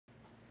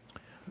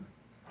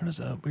What is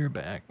up? We're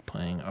back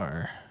playing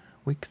our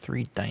Week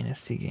 3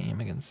 Dynasty game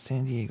against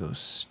San Diego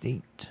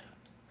State.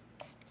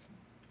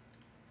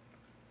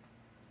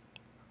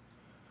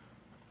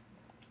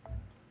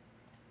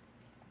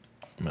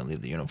 I'm going to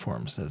leave the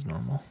uniforms as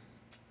normal.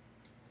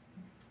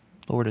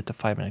 Lowered it to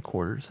 5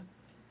 1/4.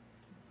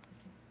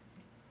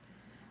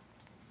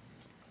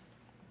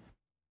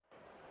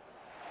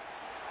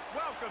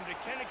 Welcome to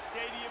Kinnick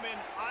Stadium in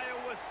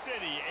Iowa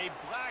City, a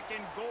black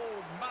and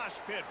gold mosh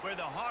pit where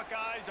the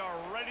Hawkeyes are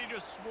ready to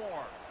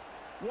swarm.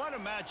 What a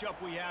matchup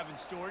we have in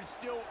store. It's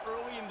still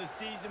early in the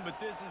season, but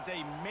this is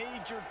a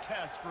major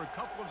test for a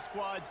couple of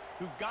squads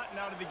who've gotten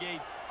out of the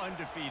gate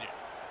undefeated.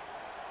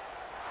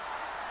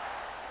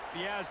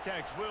 The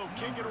Aztecs will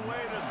kick it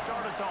away to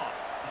start us off.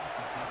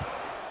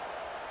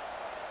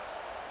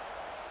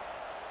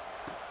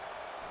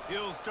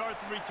 He'll start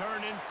the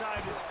return inside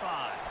his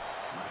 5.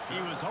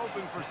 He was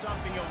hoping for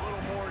something a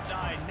little more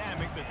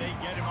dynamic, but they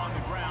get him on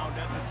the ground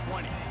at the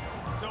 20.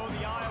 So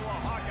the Iowa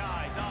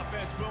Hawkeyes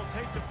offense will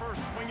take the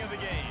first swing of the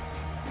game.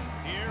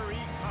 Here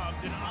he comes,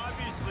 and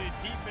obviously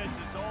defense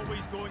is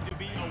always going to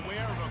be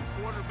aware of a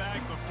quarterback,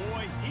 but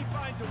boy, he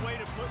finds a way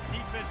to put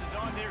defenses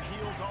on their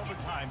heels all the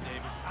time,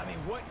 David. I mean,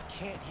 what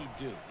can't he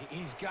do?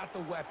 He's got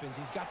the weapons,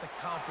 he's got the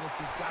confidence,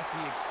 he's got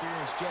the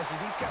experience. Jesse,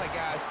 these kind of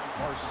guys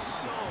are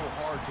so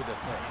hard to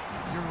defend.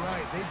 You're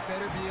right. They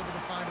better be able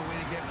to find a way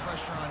to get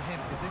pressure on him,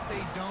 because if they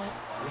don't,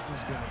 this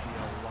is going to be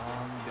a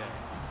long day.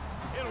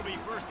 It'll be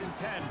 1st and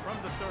 10 from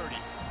the 30.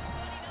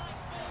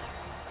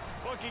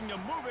 Looking to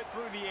move it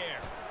through the air.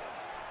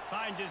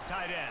 Finds his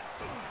tight end.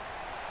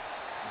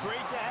 Great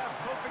to have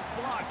perfect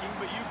blocking,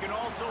 but you can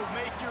also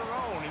make your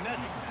own, and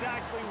that's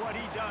exactly what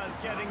he does,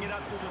 getting it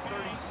up to the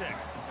 36.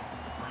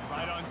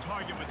 Right on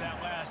target with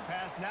that last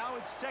pass. Now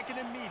it's 2nd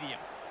and medium.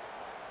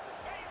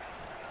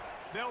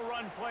 They'll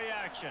run play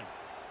action.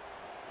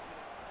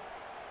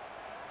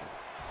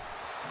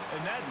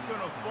 And that's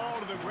going to fall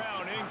to the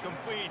ground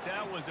incomplete.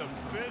 That was a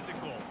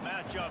physical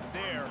matchup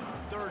there.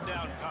 3rd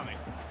down coming.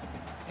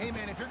 Hey,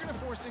 man, if you're going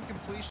to force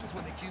incompletions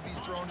when the QB's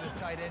thrown to the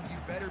tight end, you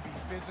better be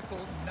physical.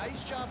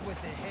 Nice job with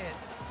the hit,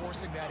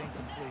 forcing that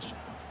incompletion.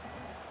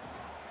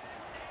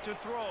 To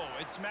throw,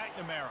 it's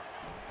McNamara.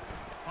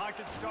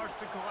 Pocket starts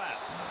to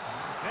collapse.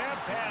 That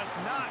pass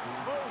not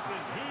close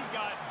as he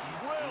got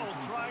drilled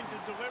trying to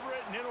deliver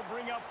it, and it'll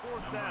bring up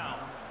 4th down.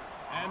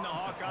 And the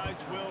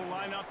Hawkeyes will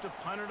line up to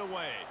punt it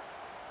away.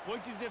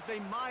 Looks as if they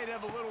might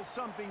have a little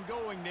something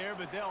going there,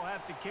 but they'll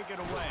have to kick it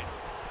away.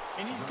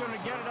 And he's going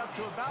to get it up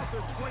to about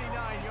the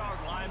 29-yard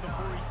line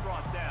before he's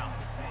brought down.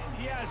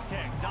 The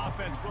Aztecs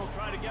offense will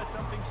try to get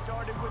something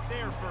started with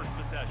their first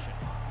possession.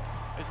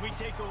 As we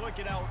take a look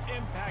at our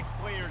impact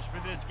players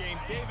for this game,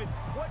 David,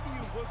 what do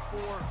you look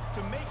for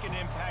to make an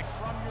impact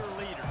from your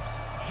leaders?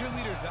 Your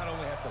leaders not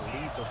only have to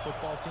lead the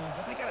football team,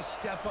 but they got to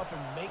step up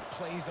and make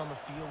plays on the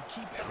field,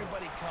 keep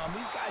everybody calm.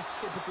 These guys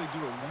typically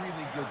do a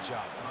really good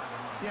job.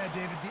 Yeah,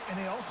 David, and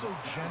they also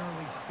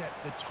generally set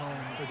the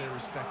tone for their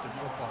respective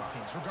football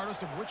teams.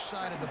 Regardless of which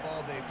side of the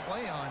ball they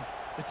play on,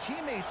 the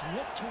teammates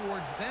look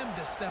towards them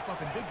to step up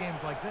in big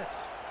games like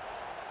this.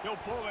 He'll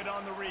pull it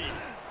on the read.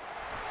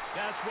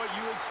 That's what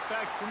you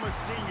expect from a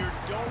senior.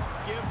 Don't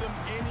give them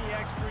any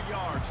extra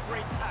yards.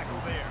 Great tackle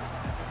there.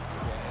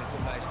 Yeah, and it's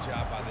a nice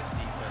job by this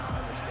defense.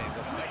 Understand,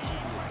 listen, that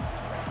QB is a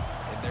threat.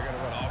 And they're going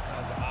to run all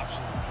kinds of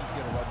options, and he's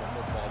going to run the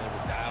football. They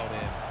were dialed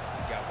in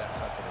and got that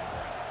sucker in the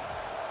ground.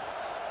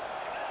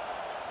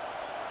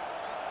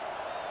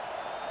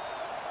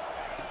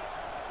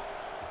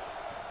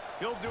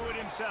 He'll do it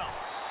himself.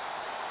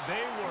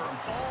 They were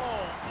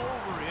all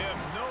over him.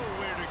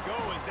 Nowhere to go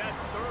as that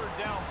 3rd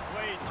down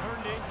play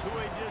turned into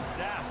a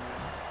disaster.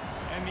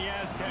 And the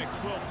Aztecs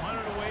will punt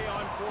it away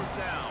on 4th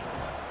down.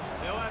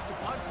 They'll have to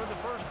punt for the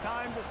first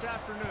time this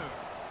afternoon.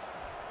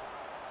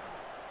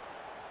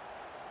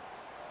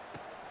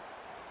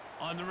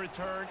 On the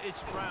return,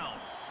 it's Brown.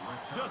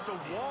 Just a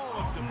wall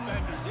of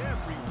defenders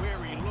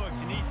everywhere he looks,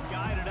 and he's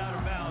guided out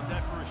of bounds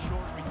after a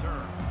short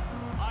return.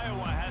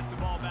 Iowa has the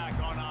ball back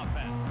on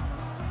offense.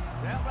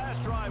 That last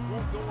drive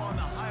won't go on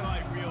the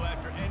highlight reel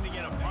after ending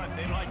in a punt.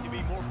 They'd like to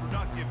be more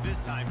productive this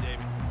time,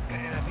 David.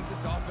 And I think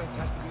this offense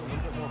has to be a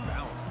little bit more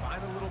balanced. Find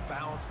a little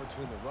balance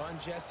between the run,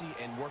 Jesse,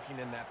 and working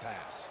in that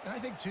pass. And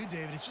I think, too,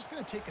 David, it's just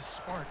going to take a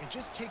spark. It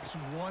just takes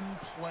one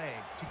play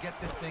to get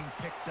this thing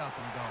picked up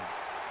and going.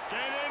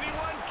 Can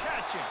anyone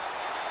catch him?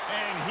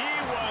 And he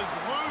was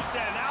loose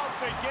and out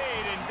the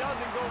gate and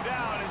doesn't go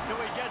down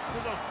until he gets to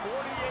the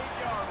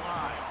 48-yard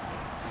line.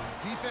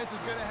 Defense is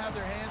going to have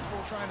their hands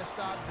full trying to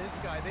stop this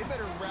guy. They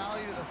better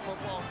rally to the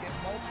football and get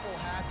multiple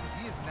hats because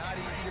he is not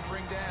easy to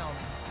bring down.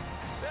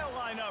 They'll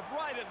line up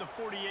right at the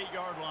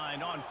 48-yard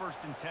line on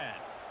 1st and 10.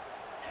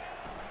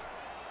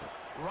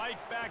 Right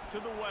back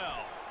to the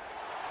well.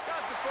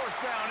 Got the 1st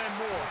down and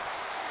more.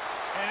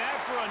 And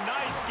after a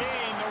nice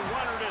gain, the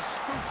runner just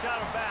scoops out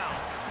of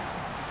bounds.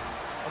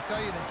 A I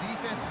tell you, the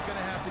defense is going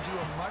to have to do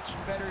a much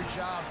better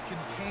job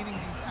containing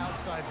these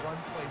outside run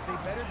plays. They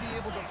better be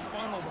able to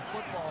funnel the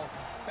football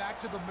back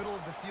to the middle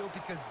of the field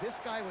because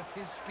this guy with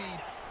his speed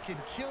can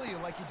kill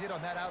you like he did on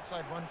that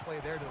outside run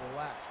play there to the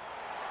left.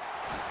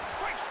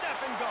 Quick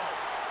step and go.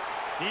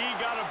 He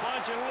got a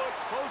bunch and looked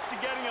close to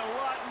getting a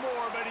lot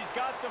more, but he's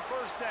got the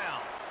first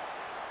down.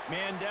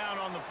 Man down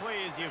on the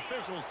play as the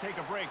officials take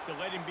a break to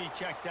let him be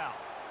checked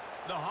out.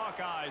 The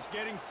Hawkeyes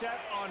getting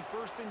set on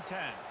 1st and 10.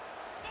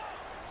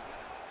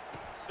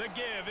 The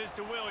give is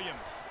to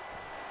Williams.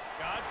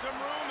 Got some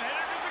room,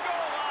 headed to the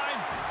goal line.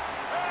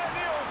 And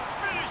he'll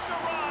finish the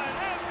run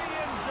in the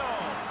end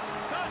zone.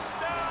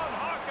 Touchdown,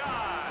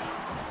 Hawkeye.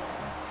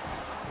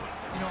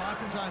 You know,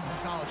 oftentimes in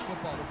college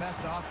football, the best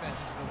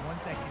offenses are the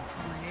ones that can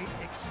create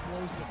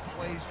explosive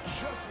plays,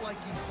 just like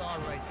you saw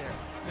right there.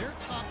 They're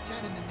top 10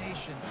 in the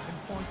nation in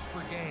points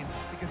per game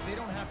because they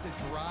don't have to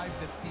drive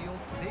the field.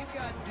 They've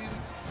got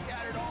dudes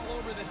scattered all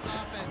over this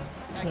offense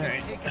that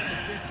can take it the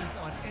distance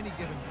on any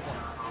given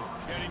play.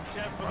 Getting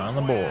set for on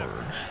the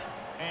board.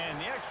 And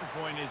the extra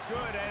point is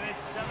good, and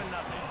it's 7-0.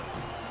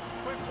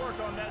 Quick work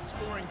on that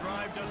scoring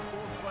drive, just 4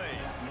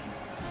 plays.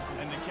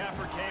 And the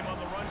capper came on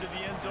the run to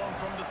the end zone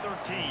from the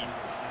 13.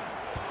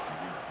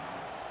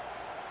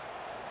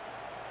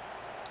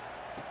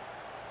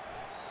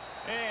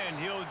 And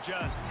he'll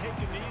just take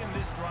a knee, and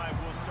this drive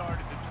will start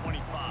at the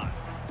 25.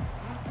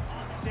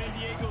 San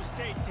Diego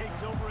State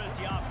takes over as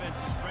the offense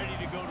is ready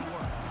to go to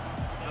work.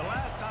 The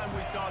last time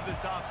we saw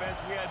this offense,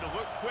 we had to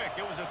look quick.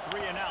 It was a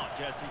 3-and-out,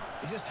 Jesse.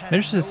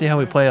 Interested to see how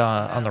we play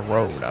on the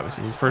road,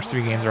 obviously. These first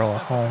 3 games are all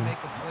at home.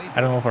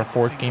 I don't know if our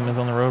 4th game is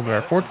on the road, but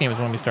our 4th game is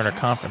when we start our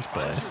conference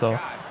play. So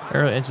I'm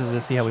really interested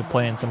to see how we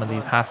play in some of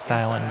these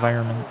hostile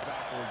environments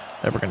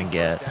that we're going to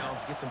get.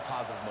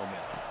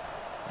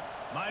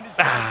 Not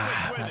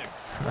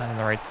in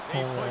the right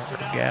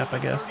gap, I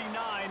guess.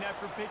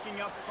 After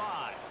picking up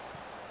 5.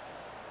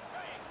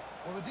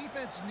 Well, the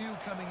defense knew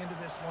coming into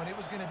this one it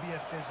was going to be a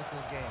physical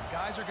game.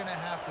 Guys are going to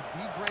have to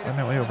be great. What am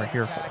I way over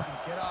here for?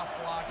 Get off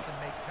blocks and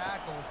make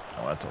tackles.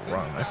 Oh, that's a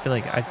run. I feel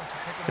like I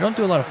don't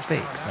do a lot of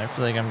fakes, and I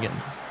feel like I'm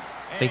getting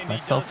fake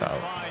myself out.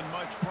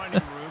 Much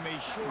running room, a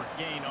short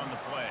gain on the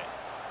play.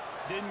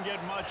 Didn't get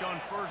much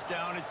on 1st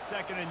down. It's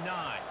 2nd and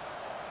 9.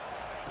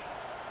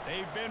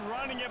 They've been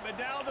running it, but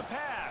now the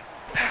pass.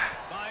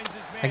 Finds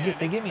his man.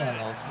 They get me on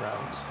those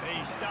routes.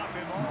 They stop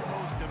him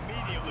almost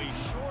immediately.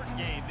 Short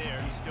gain there.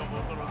 Still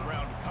a little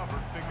ground covered.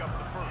 Pick up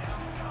the first.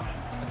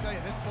 I tell you,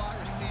 this slot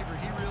receiver,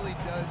 he really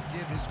does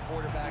give his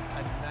quarterback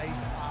a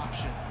nice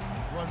option.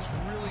 Runs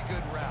really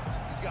good routes.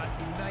 He's got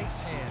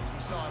nice hands.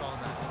 You saw it on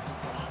that last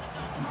play.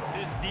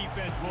 This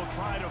defense will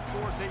try to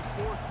force a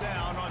 4th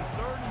down on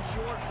 3rd and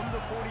short from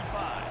the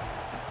 45.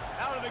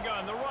 Out of the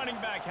gun, the running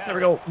back has there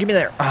we go. Give me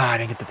there. Ah, I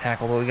didn't get the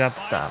tackle, but we got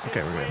the stop.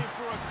 Okay, we're good.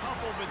 For a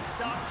couple, but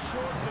stopped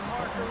short the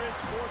marker.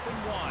 It's 4th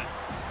and 1.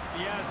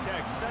 The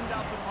Aztecs send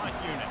out the punt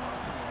unit.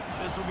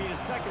 This will be the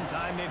 2nd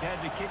time they've had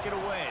to kick it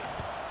away.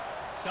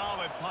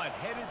 Solid punt,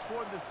 headed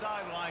toward the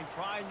sideline,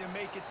 trying to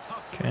make it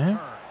tough to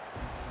return.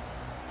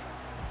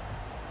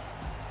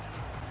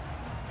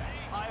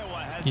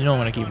 Iowa has you don't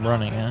want to keep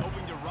running, huh?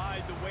 hoping to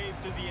ride the wave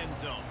to the end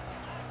zone.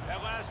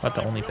 But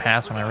to only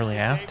pass when I really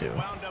have to.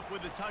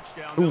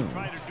 Ooh,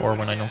 or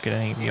when I don't get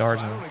any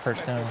yards in the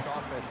 1st down.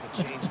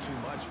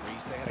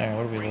 Alright,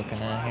 what are we looking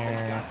at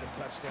here?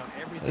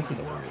 This is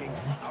a weird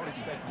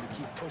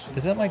one.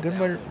 Is that my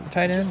good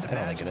tight end? I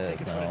don't think it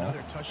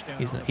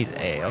is, no. He's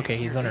A. Okay,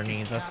 he's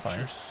underneath, that's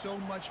fine. We'll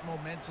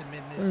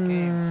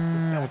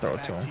throw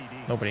it to him.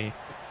 Nobody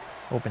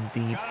open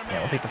deep. Yeah,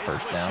 we'll take the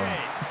 1st down.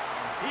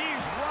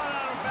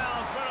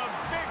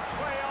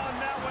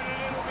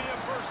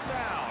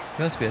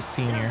 He must be a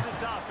senior,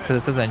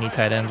 because it says I need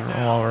tight ends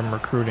while I'm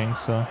recruiting,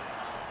 so.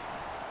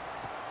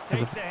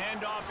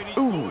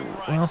 Ooh,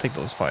 well, I'll take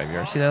those 5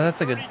 yards. See, that's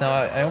a good. Now,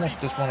 I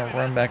almost just want to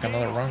run back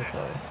another run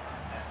play.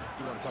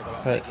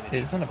 But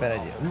it's not a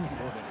bad idea. Ooh.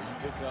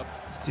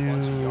 Let's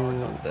do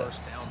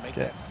this.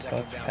 Jet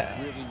sweep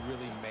pass.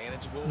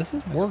 This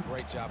has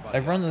worked. I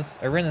ran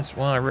this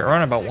one. I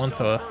run about once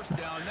a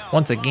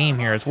game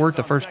here. It's worked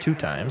the first 2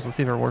 times. Let's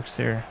see if it works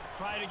here.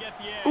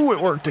 Ooh,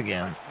 it worked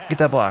again. Get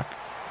that block.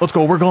 Let's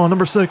go. We're going.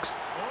 Number 6.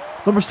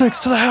 Number 6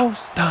 to the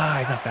house. Ah,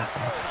 he's not fast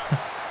enough.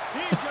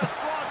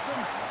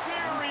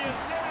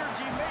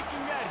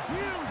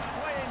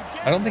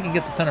 I don't think he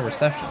gets a ton of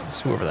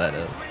receptions, whoever that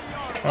is.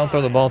 I don't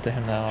throw the ball to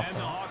him that often.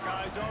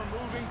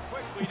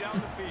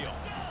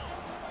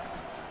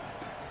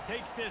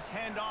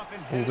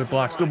 Oh, good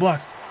blocks. Good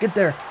blocks. Get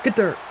there. Get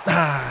there.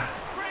 Ah,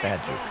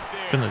 bad juke.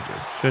 Shouldn't have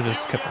juked. Should have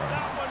just kept running.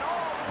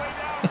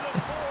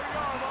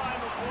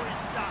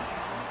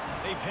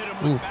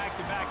 Ooh.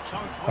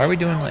 Why are we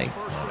doing like,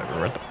 whatever,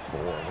 we're at the 4.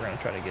 We're going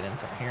to try to get in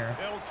from here.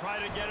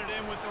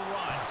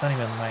 It's not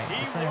even my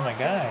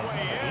guy.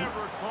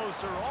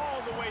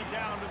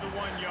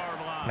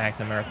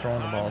 McNamara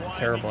throwing the ball is a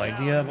terrible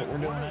idea, but we're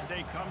doing it.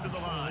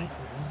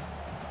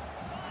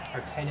 Our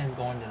tight end's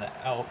going to the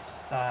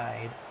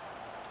outside.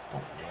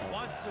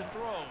 Wants to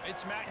throw.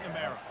 It's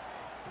McNamara.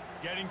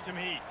 Getting some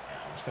heat.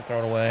 I'm just gonna throw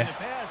it away. The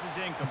pass is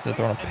incomplete, Instead of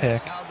throwing a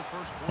pick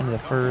into the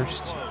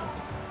first.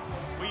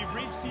 We've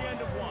reached the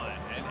end of one,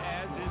 and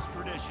as is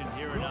tradition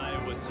here in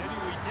Iowa City,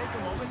 we take a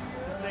moment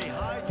to say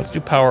hi. Let's do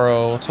Power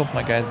O. Let's hope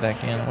my guy's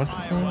back in. What's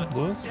his name?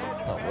 Lewis?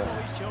 Oh,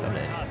 Williams. I'm an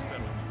idiot.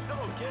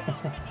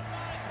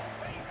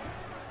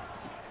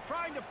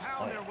 Trying to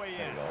pound their way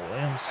There in. you go,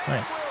 Williams.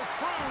 Nice. Will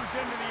cruise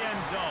into the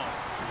end zone.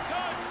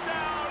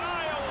 Touchdown,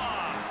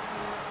 Iowa!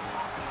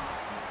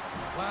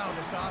 Wow,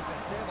 this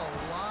offense, they have a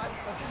lot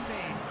of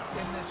faith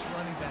in this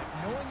running back.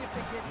 Knowing if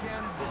they get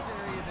down in this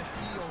area of the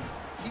field,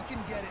 he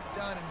can get it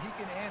done and he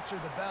can answer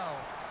the bell.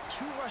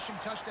 2 rushing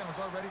touchdowns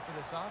already for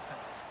this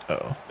offense.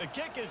 Uh-oh. The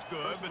kick is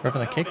good, but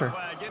Roughing the penalty kicker.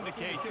 flag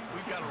indicates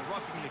we've got a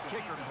roughing the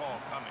kicker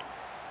call coming.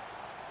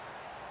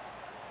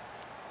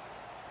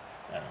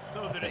 I don't know.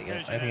 So I'll the take it.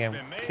 decision I think has I'm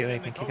been made, making and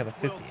a the kick at the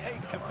coach will 50. Yeah, take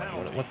it's the kind of like,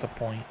 penalty. what's the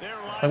point? They're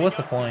Like, lining what's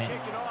the up to point?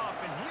 kick it off,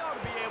 and he ought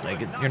to be able Like,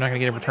 to knock you're not gonna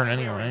get a it return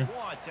anywhere anyway. he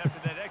wants after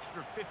that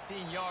extra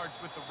 15 yards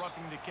with the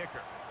roughing the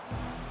kicker.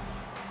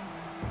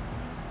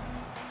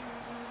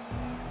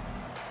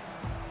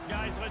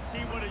 Guys, let's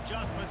see what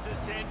adjustments this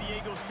San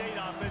Diego State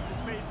offense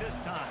has made this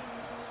time.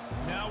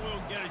 Now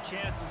we'll get a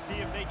chance to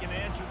see if they can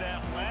answer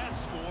that last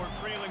score,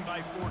 trailing by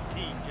 14,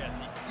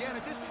 Jesse. Yeah, and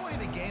at this point in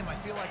the game, I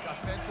feel like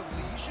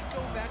offensively, you should go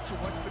back to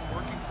what's been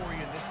working for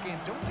you in this game.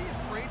 Don't be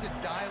afraid to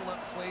dial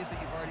up plays that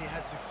you've already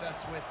had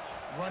success with,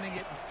 running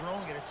it and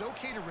throwing it. It's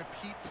okay to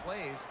repeat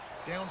plays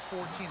down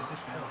 14 at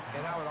this point.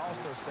 And I would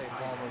also say,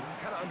 Palmer,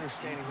 kind of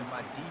understanding that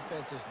my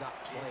defense is not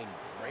playing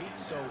great,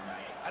 so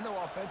I know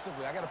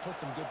offensively I got to put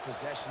some good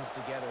possessions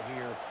together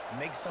here,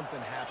 make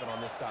something happen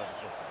on this side of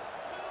the football.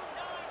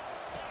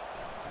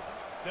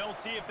 They'll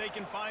see if they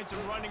can find some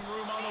running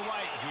room on the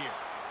right here.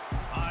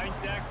 Finds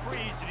that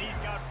crease, and he's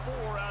got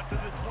 4 out to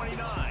the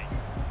 29.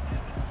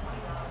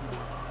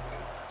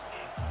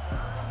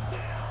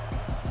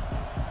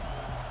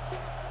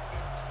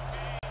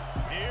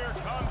 Here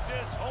comes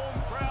this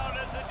home crowd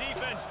as the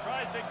defense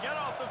tries to get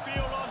off the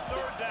field on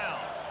 3rd down.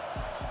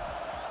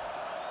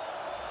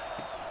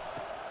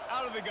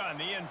 Out of the gun,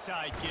 the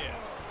inside give.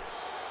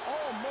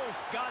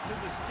 Almost got to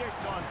the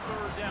sticks on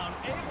 3rd down,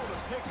 able to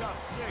pick up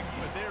 6,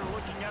 but they're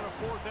looking at a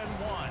 4th and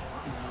 1.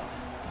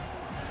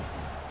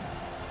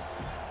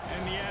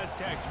 And the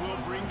Aztecs will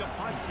bring the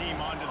punt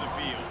team onto the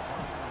field.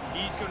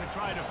 He's going to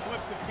try to flip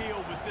the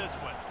field with this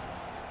one.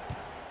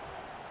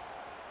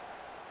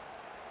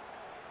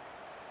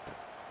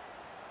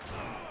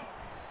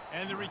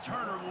 And the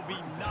returner will be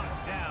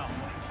knocked down.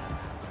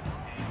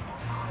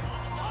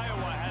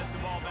 Iowa has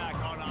the ball back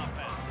on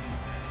offense.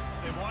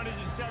 They wanted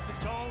to set the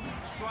tone,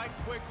 strike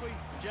quickly.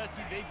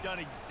 Jesse, they've done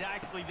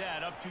exactly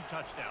that, up 2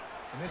 touchdowns.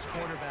 And this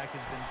quarterback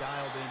has been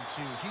dialed in,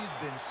 too. He's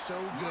been so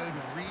good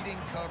reading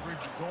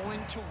coverage, going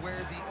to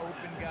where the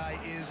open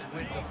guy is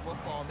with the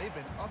football. And they've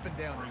been up and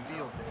down the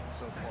field, David,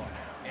 so far.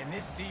 And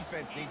this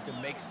defense needs to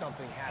make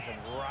something happen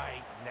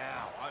right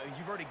now.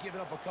 You've already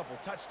given up a couple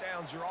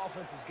touchdowns. Your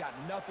offense has got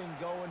nothing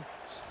going.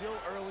 Still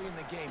early in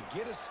the game.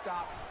 Get a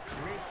stop.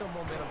 Create some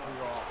momentum for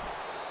your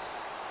offense.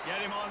 Get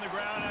him on the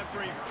ground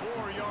after a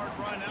 4-yard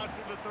run out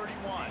to the 31.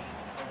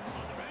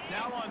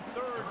 Now on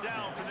 3rd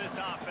down for this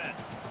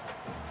offense.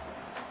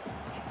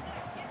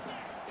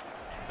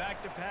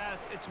 Back to pass,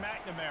 it's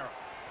McNamara.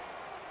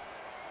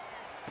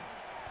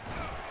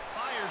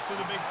 Fires to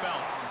the big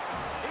fella.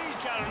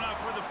 He's got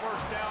enough for the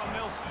 1st down.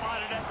 They'll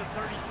spot it at the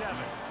 37.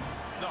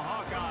 The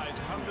Hawkeyes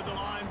come to the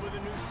line with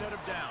a new set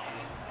of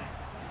downs.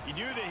 He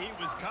knew the heat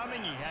was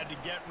coming. He had to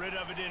get rid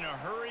of it in a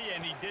hurry,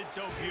 and he did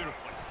so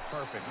beautifully.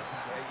 Perfect.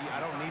 I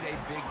don't need a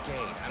big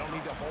gain. I don't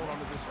need to hold on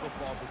to this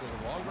football because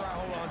the longer I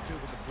hold on to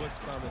it with the blitz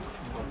coming,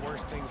 the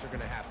worse things are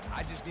going to happen.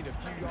 I just need a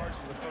few yards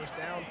for the 1st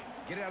down,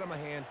 get it out of my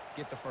hand,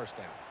 get the 1st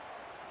down.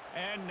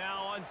 And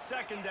now on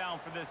 2nd down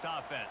for this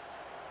offense.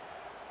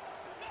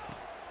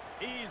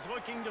 He's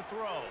looking to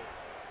throw.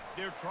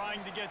 They're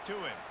trying to get to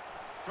him.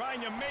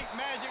 Trying to make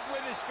magic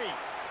with his feet.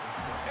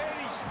 And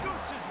he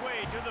scoots his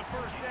way to the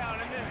 1st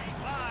down and then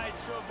slides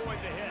to avoid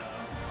the hit.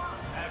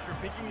 After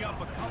picking up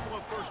a couple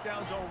of 1st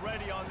downs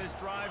already on this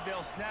drive,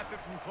 they'll snap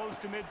it from close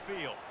to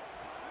midfield.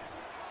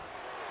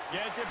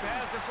 Gets it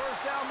past the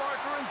 1st down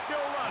marker and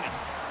still running.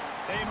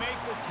 They make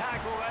the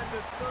tackle at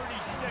the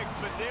 36,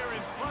 but they're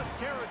in plus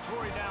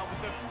territory now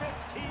with the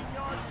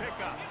 15-yard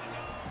pickup.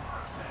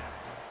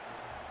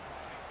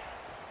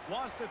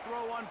 Wants to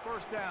throw on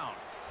 1st down.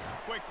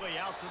 Quickly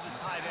out to the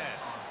tight end.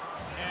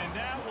 And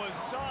that was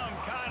some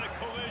kind of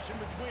collision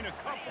between a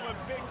couple of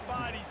big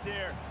bodies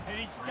there, and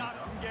he stopped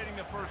from getting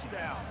the 1st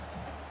down.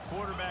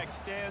 Quarterback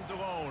stands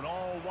alone,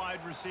 all wide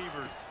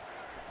receivers.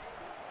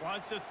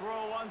 Wants to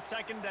throw on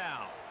 2nd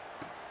down.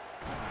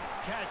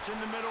 Catch in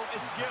the middle,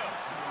 it's Gill.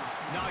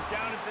 Knocked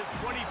down at the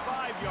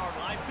 25-yard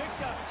line,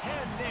 picked up 10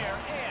 there,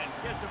 and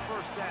gets a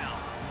 1st down.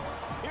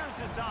 Here's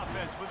this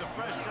offense with a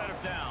fresh set of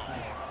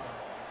downs.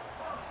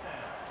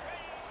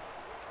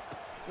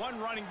 One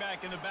running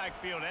back in the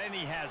backfield, and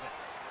he has it.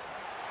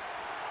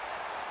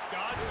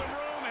 Got some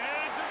room,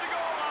 headed to the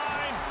goal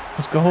line.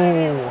 Let's go.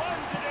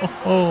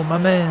 Oh, my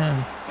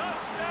man.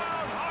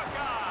 Touchdown,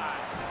 Hawkeye.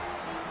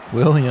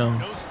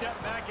 Williams. No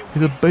step back, and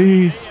He's a they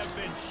beast. have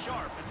been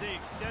sharp as they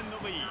extend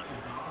the lead.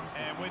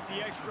 And with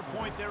the extra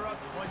point, they're up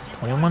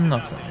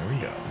 21-0. Here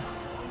we go.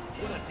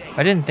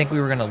 I didn't think we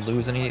were gonna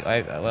lose any.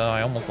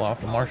 I almost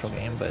lost the Marshall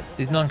game, but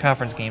these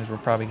non-conference games were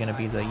probably gonna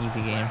be the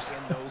easy games,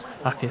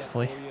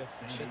 obviously.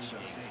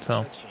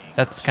 So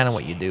that's kind of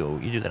what you do.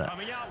 You do that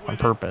on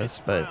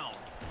purpose, but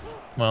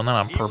well, not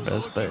on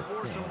purpose, but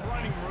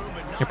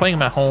you're playing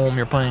them at home.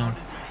 You're playing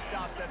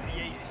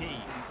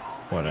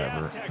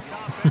whatever.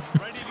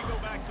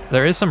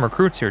 There is some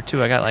recruits here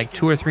too. I got like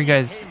 2 or 3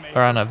 guys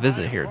are on a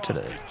visit here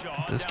today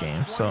at this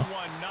game, so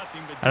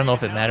I don't know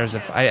if it matters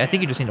if I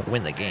think you just need to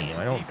win the game.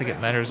 I don't think it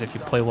matters if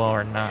you play well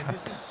or not.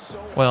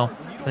 Well,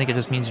 I think it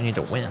just means you need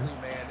to win.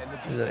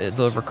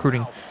 The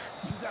recruiting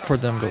for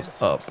them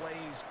goes up.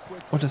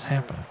 What just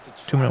happened?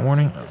 2-minute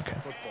warning? Okay.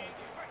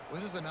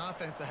 This is an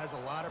offense that has a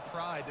lot of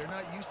pride. They're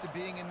not used to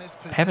being in this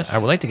position. I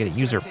would like to get a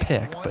user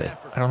pick,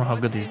 but I don't know how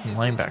good these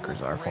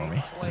linebackers are for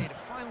me.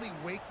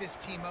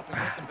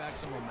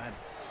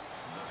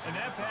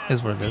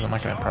 Is what it is. I'm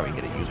not gonna probably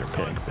get a user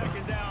pick. But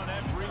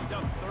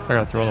I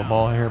gotta throw the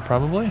ball here,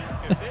 probably.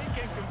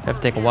 Have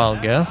to take a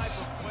wild guess.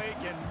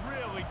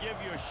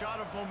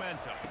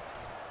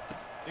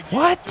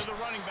 What?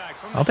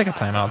 I'll take a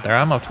timeout there.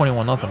 I'm up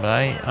 21-0,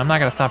 but I'm not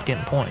gonna stop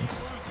getting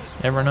points.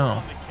 Never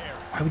know.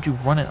 Why would you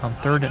run it on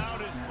 3rd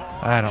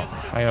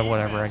and...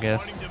 whatever, I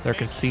guess. They're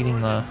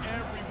conceding the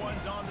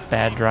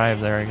bad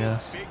drive there, I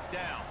guess.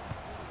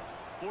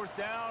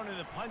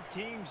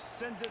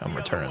 I'm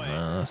returning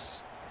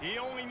this.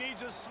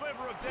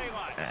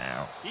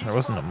 Ow. There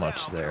wasn't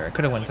much there. I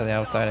could have went to the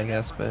outside, I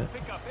guess, but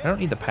I don't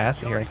need to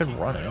pass it here. I could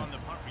run it.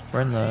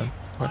 We're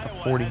at the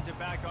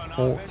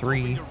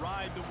 43.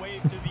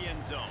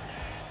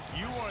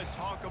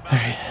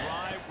 Alright.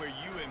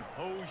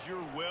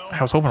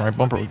 I was hoping my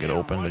bumper would get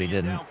open, but he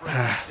didn't.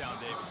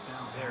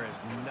 There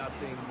is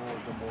nothing more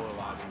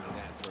demoralizing than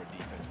that for a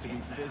defense, to be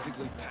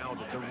physically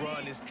pounded. The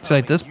run is it's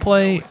like this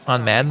play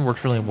on Madden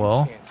works really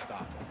well,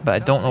 but I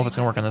don't know if it's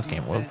gonna work in this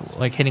game. With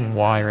like hitting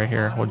Y right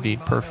here would be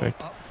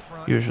perfect,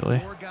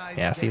 usually.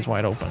 Yeah, see, he's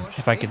wide open.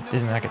 If I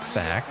didn't get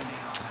sacked.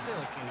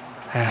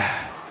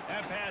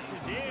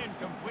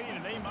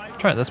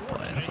 Try this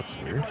play. This looks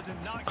weird.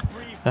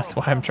 That's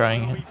why I'm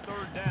trying it.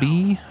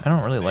 B, I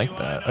don't really like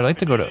that. I'd like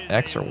to go to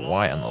X or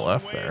Y on the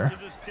left there.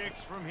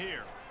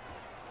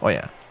 Oh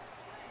yeah.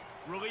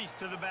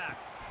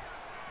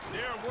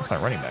 It's my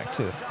running back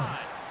too. He's run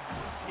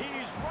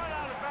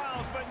out of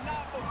bounds, but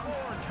not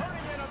before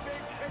turning in a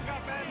big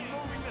pickup and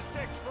moving the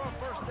sticks for a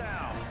first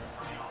down.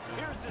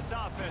 Here's this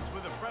offense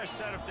with a fresh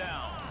set of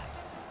downs.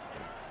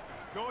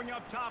 Going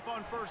up top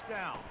on first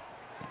down.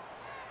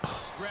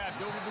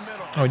 Grabbed over the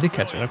middle. Oh, he did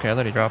catch it. Okay, I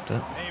thought he dropped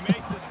it. They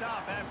make the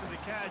stop after the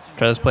catch.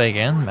 Try this play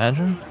again,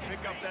 imagine.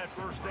 Pick up that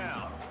first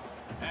down.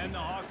 And the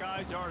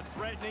Hawkeyes are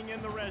threatening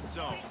in the red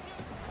zone.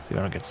 See if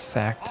I don't get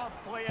sacked.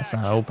 It's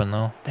not open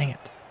though. Dang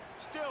it.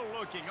 Still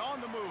looking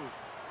on the move.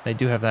 They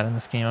do have that in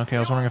this game. Okay, I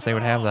was wondering if they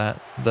would have that.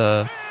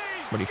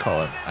 What do you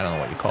call it? I don't know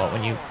what you call it.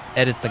 When you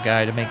edit the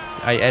guy to make...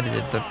 I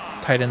edited the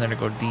tight end there to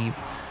go deep.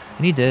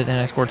 And he did, and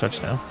I scored a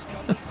touchdown.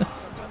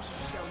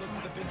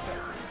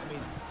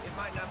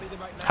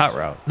 Hot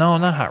route. No,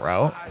 not hot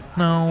route.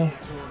 No.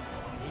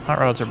 Hot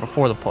routes are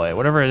before the play.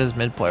 Whatever it is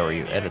mid-play where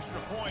you edit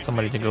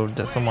somebody to go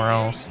to somewhere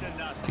else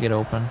to get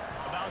open.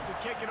 About to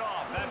kick it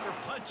off after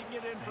punching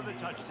it in for the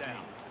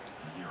touchdown.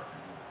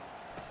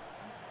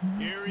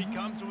 Here he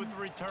comes with the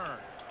return.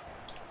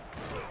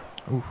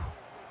 Oof.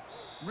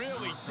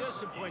 Really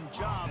disciplined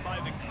job by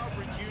the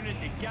coverage unit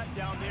to get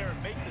down there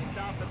and make the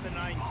stop at the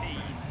 19.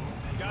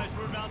 Guys,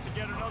 we're about to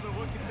get another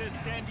look at this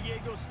San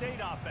Diego State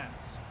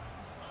offense.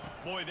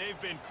 Boy, they've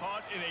been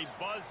caught in a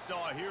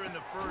buzzsaw here in the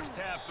first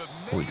half, but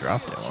maybe we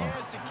dropped it. a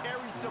chance to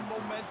carry some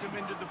momentum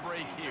into the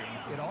break here.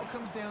 It all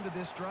comes down to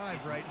this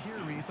drive right here,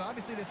 Reese.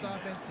 Obviously, this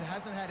offense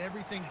hasn't had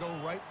everything go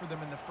right for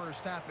them in the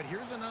first half, but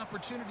here's an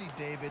opportunity,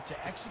 David,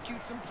 to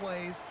execute some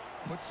plays,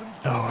 put some...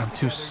 Oh, I'm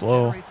too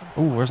slow.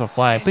 Ooh, where's a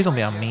flag? Please don't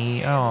be on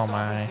me. Oh,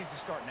 my.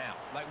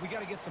 We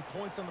got to get some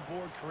points on the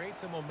board, create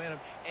some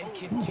momentum, and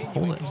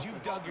continue because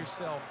you've dug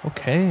yourself.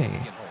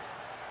 Okay.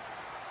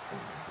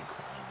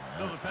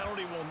 So the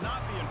penalty will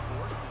not be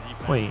enforced.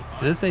 Wait,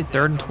 did it say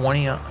 3rd and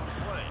 20?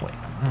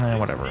 Wait,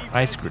 whatever.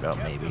 I screwed up,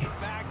 maybe.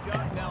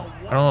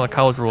 I don't know the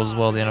college rules as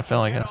well as the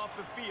NFL, I guess.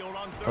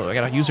 Oh, I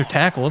got a user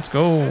tackle. Let's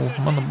go.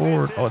 I'm on the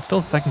board. Oh, it's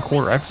still the second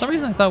quarter. For some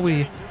reason, I thought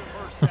we...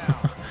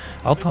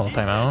 I'll tell the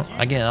timeout.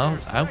 Again,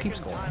 I'll keep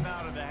scoring.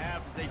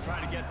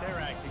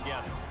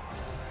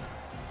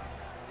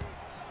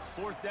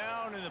 Fourth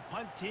down, and the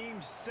punt team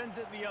sends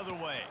it the other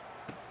way.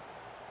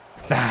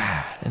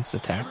 It's the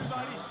tackle.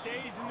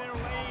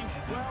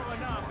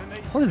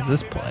 What is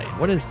this play?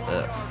 What is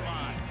this?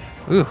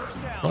 Ooh,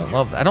 I don't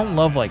love that. I don't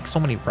love like so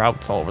many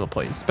routes all over the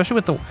place, especially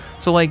with the.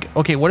 So like,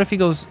 okay, what if he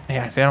goes?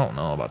 Yeah, see, I don't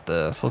know about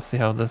this. Let's see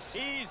how this.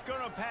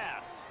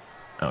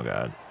 Oh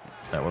god,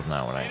 that was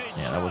not what I.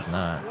 Yeah, that was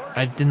not.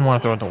 I didn't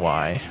want to throw it to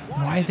Y.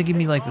 Why is it giving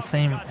me like the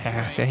same?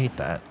 Actually, I hate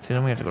that. See,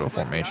 then we have to go to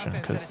formation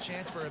because.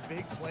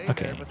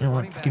 Okay, you know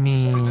what? Give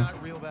me.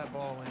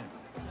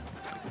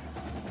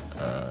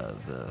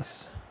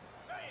 this.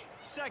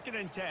 2nd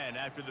and 10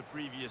 after the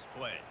previous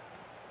play.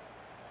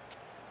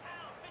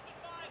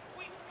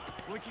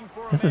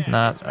 This is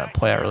not a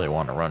play I really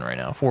want to run right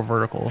now. 4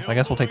 verticals. I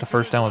guess we'll take the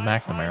first down with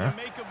McNamara.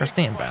 Or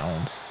stay in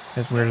bounds.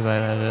 As weird as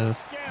that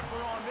is.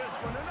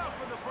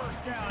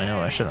 I know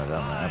I shouldn't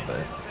have done that,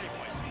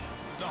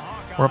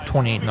 but we're up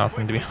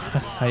 28-0 to be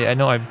honest. I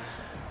know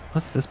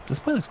what's this? This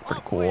play looks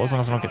pretty cool as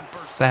long as I don't get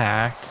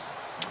sacked.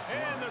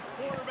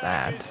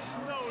 That.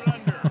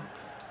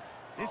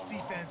 This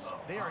defense,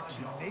 they are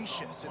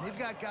tenacious, and they've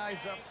got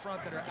guys up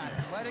front that are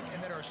athletic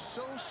and that are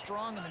so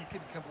strong and then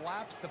can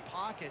collapse the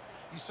pocket.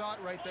 You saw it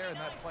right there in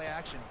that play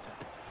action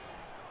attempt.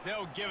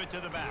 They'll give it to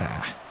the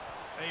back.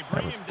 They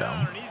bring him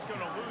down, and he's going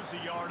to lose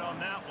a yard on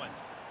that one.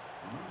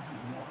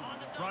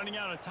 Running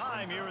out of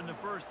time here in the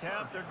first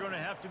half, they're going to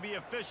have to be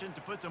efficient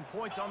to put some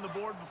points on the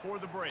board before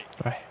the break.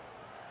 Right.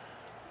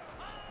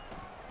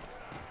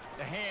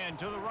 The hand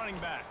to the running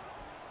back.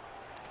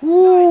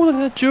 Ooh, look at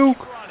that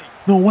joke.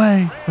 No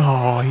way.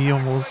 Oh, he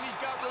almost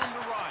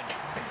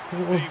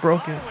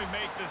broke it.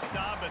 Make the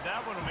stop, but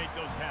that one will make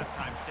those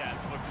halftime stats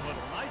look a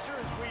little nicer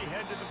as we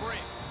head to the break.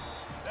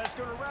 That's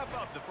going to wrap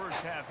up the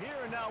first half here,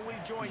 and now we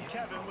join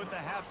Kevin with the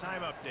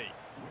halftime update.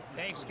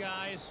 Thanks,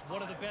 guys.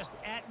 One of the best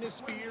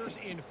atmospheres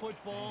in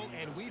football,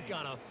 and we've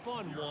got a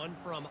fun one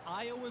from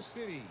Iowa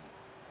City.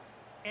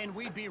 And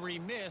we'd be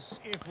remiss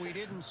if we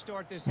didn't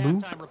start this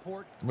halftime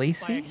report by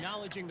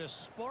acknowledging the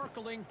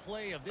sparkling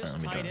play of this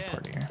tight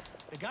end.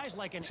 The guy's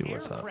like an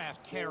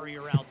aircraft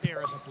carrier out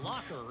there as a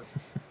blocker.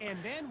 And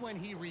then when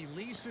he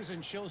releases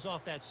and shows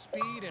off that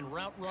speed and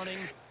route running,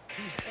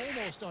 he's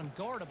almost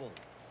unguardable.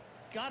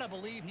 Gotta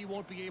believe he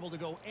won't be able to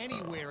go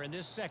anywhere in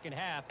this second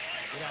half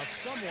without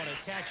someone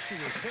attached to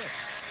his hip.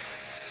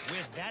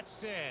 With that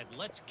said,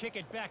 let's kick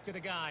it back to the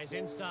guys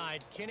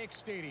inside Kinnick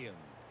Stadium.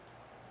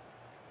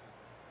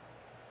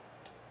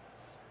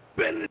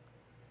 All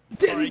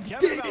right,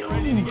 Kevin, about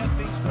ready to get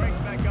things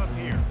cranked back up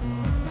here.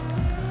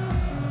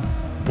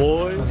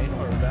 Boys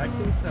are back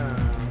in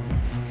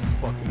town.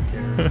 Fucking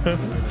cares.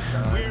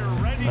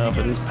 We're ready to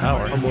for this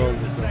power. I'm well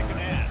the second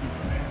half.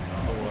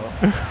 Oh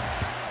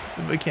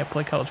well. They can't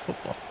play college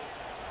football.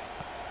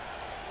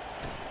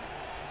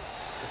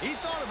 He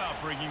thought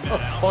about bringing that What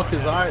the out. fuck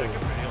is Iowa?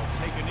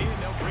 He'll take a knee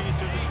and they'll bring it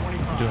to the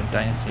 25. I'm doing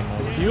Dynasty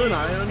mode. You and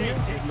I on you?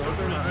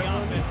 Northern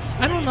Iowa?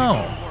 I don't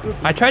know.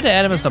 I tried to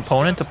add him as an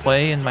opponent to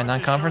play in my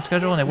non-conference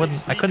schedule,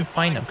 and I couldn't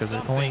find him because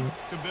it only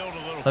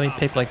let me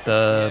pick like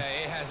the,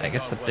 I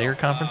guess the bigger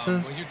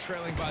conferences. When you're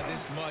trailing by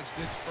this much,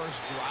 this first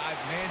drive,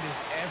 man, does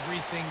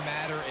everything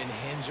matter and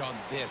hinge on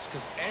this?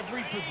 Because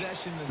every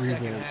possession in the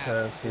second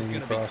half is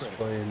going to be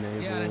critical.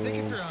 Yeah, and I think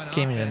if you're on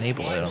Can't even offense,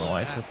 enable it. I don't know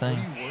why it's a thing.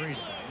 What are you worried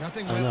about?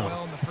 Nothing went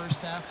well in the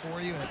first half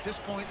for you, and at this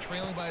point,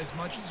 trailing by as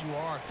much as you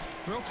are,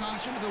 throw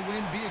caution to the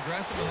wind, be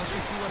aggressive, and let's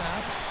just see what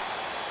happens.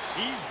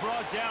 He's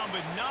brought down,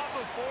 but not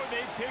before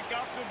they pick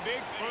up the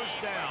big first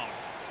down.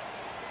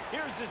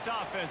 Here's this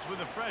offense with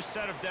a fresh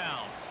set of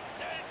downs.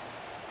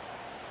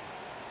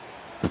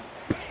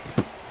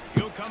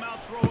 He'll come out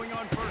throwing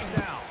on first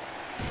down.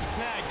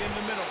 Snagged in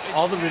the middle.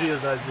 All the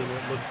videos I've seen,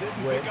 it looks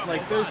way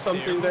like there's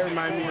something that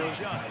remind me of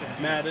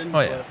Madden. Oh,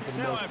 yeah. But for the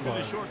Now most after the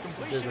part, short there's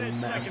completion, a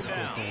it's massive second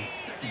down.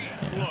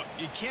 difference. Look,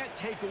 you can't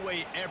take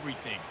away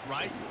everything,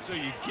 right? So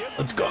you give them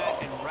Let's go.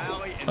 that and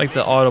rally and Like the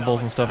make audibles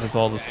and yourself stuff is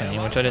all the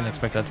same, which I didn't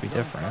expect that to be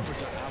different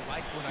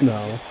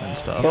No. and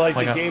stuff. But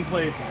like the I-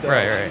 gameplay itself.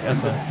 Right.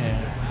 That's what,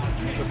 yeah.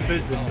 The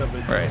physics of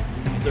it. Right.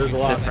 There's a It's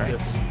lot different. of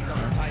difference.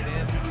 On the tight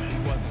end,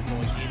 he wasn't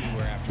going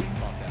anywhere after he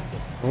caught that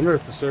football. I wonder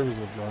if the servers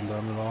have gone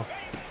down at all.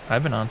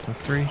 I've been on since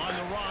 3. On the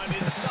run,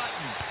 it's Sutton.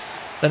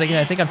 Then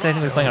again, I think I'm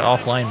technically playing an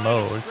offline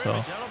mode,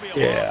 so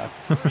Yeah.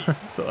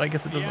 so I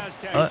guess it The doesn't.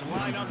 Aztecs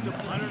line up to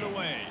punt it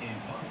away.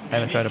 I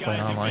haven't tried to play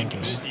an online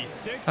game.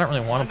 I don't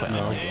really want to play an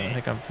online No. game. I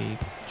think I'd be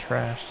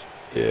trashed.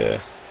 Yeah.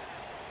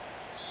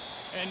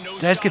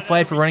 Did I just get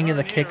flagged for running in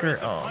the kicker?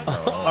 Oh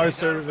no. Our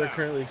servers are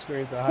currently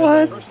experiencing a high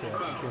What? level of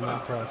traffic in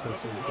that process.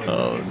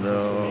 Oh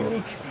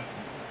no.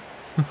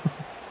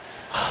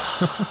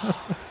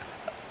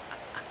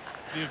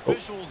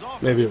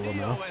 Maybe it will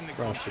now.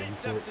 Frosting.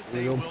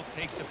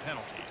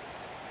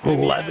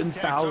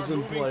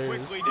 11,000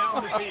 players.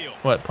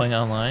 What, playing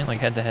online, like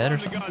head to head or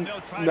something?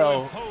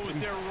 No.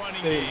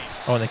 They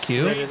Oh, in the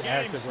queue? added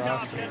active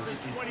rosters.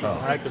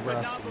 Oh. Active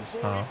rosters.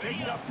 Oh.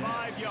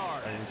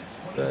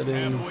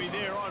 Setting,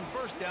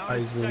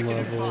 Heisman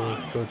level,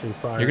 coaching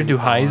fire. You're gonna do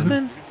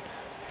Heisman?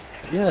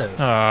 Yes.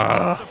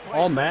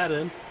 All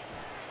Madden.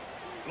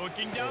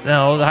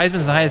 No, the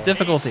Heisman's the highest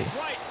difficulty.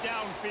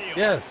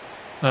 Yes.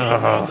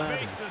 God,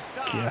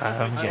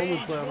 I'm I getting.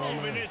 only play on all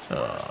Madden.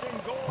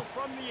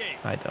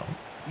 I don't.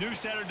 New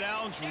center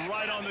downs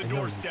right on the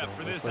doorstep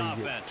for this That's why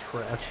you get offense.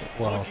 trash.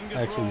 Well,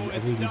 actually, I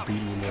think you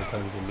beat me more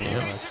times than me. Yeah.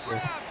 Last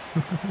year.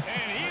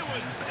 And he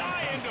was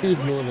dying to He was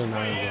push more his than I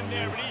way was in on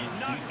there, you. but he's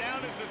knocked down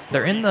at the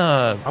They're in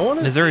the I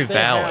wonder if Missouri they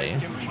have Valley,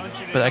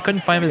 to- but I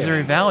couldn't find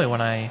Missouri Valley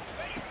when I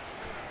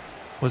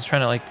was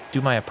trying to like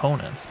do my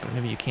opponents. But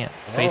maybe you can't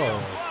face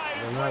them.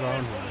 They're not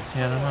on here.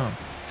 Yeah, I don't know.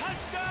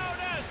 touchdown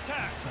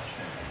Aztecs.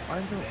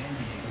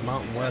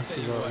 Mountain West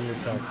is on your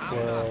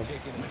Pac-12.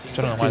 I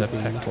don't know why the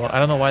Pac-12. I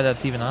don't know why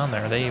that's even on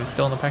there. Are they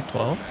still in the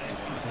Pac-12?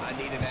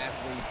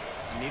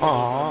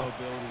 Aww,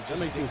 that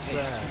makes me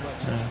sad.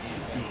 Yeah.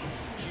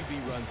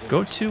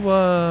 Go to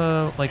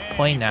like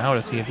play now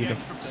to see if you can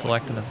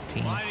select them as a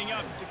team. Well,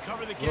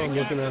 I'm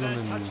looking at them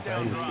in Dynasty.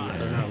 They're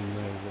not on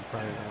there. They're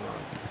probably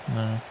not on.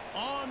 No.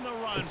 On the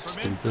run That's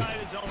from stupid. inside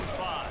his own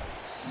 5.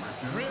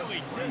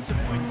 Really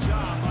disciplined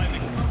job by the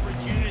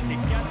coverage unit to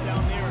get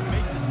down there and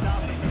make the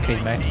stop. Okay,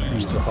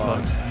 McNamara still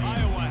sucks.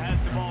 Iowa has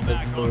the ball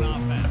back on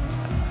offense.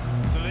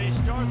 So they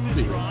start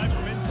this drive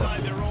from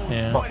inside their own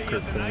 20 at the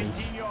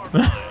 19-yard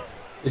line.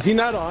 Is he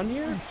not on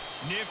here?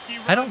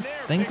 I don't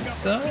think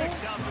so.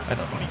 I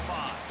don't know.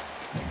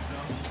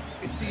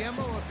 It's the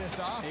MO of this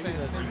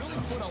offense. They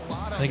really put a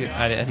lot on I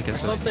think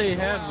it's I thought just. they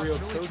had real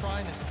really coaches.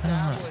 trying to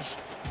establish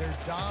their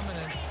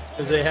dominance.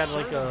 Because they had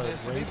like a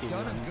They've ranking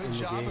done a in good the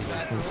job game. of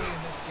that early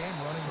in this game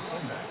running the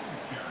football.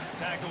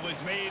 Tackle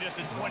is made at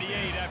the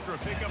 28 after a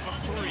pickup of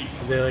 3.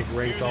 They like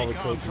ranked Here all they the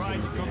come, coaches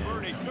trying in to the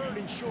convert game. a 3rd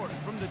and short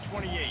from the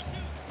 28.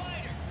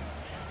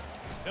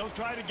 They'll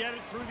try to get it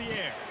through the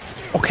air.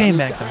 Okay, In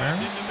McNamara.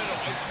 the middle,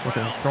 it's Look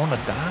at him Brown. throwing a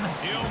dime.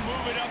 He'll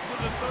move it up to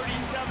the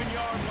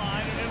 37-yard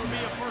line, and it'll be a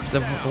first The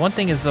down. one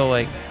thing is though,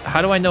 like, how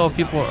do I know if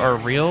people are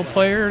real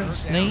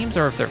players' names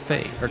or if they're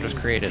fake or just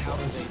created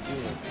ones?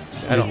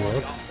 I don't.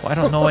 Well, I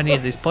don't know any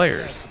of these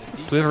players.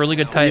 Do we have a really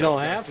good You tight?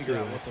 don't have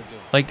to.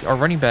 Like our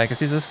running back, is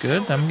he this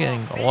good? I'm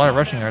getting a lot of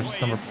rushing yards.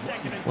 It's number.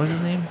 What is his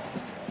name?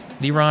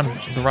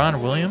 Deron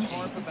Williams,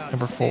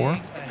 number 4.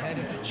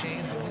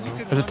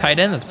 There's a tight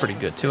end that's pretty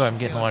good too. I'm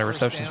getting a lot of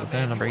receptions with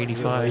him, number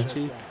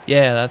 85.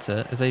 Yeah, that's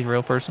it. Is that a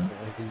real person?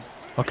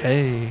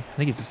 Okay, I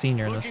think he's a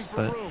senior in this,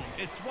 but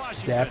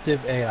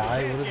Adaptive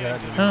AI, what is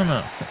that? I don't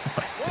know.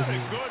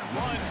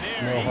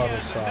 No huddle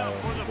style.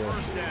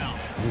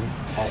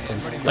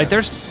 Awesome. Like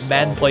there's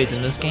Madden plays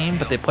in this game,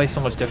 but they play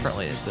so much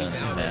differently than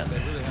in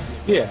Madden.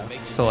 Yeah.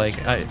 So like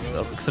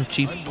some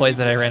cheap plays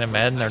that I ran in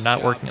Madden are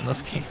not working in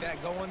this game.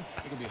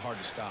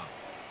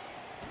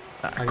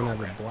 I can have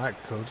a black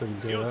coach. I can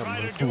do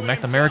that. Ooh,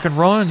 McNamara can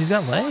run. He's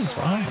got legs.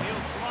 Wow.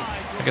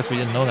 I guess we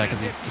didn't know that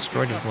because he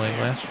destroyed his leg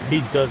last year.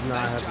 He does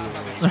not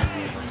have the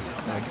legs.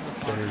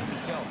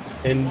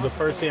 And the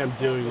first thing I'm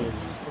doing is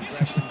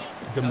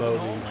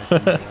demoting.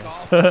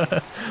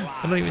 I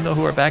don't even know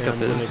who our backup I'm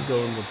gonna is.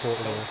 go in the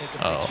portal.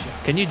 Oh,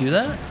 can you do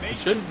that? It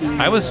should be.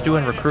 I was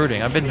doing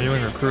recruiting. I've been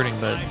doing recruiting,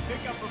 but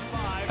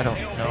I don't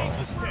know.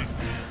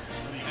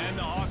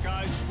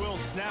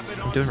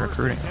 I'm doing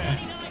recruiting.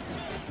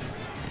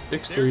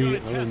 6'3".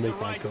 I'm gonna make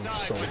my coach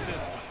so.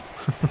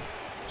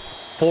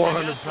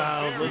 400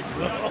 pounds. Let's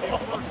go.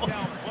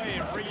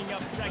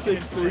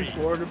 6'3",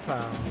 400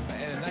 pounds.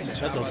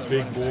 That's a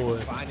big boy.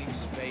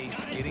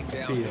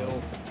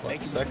 Appeal.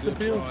 What, sex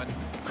appeal? What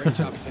is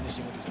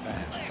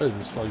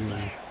this fucking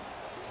name?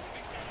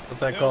 What's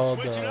that called?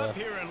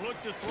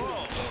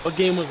 What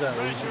game was that?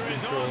 Was it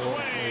Control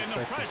or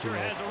Sex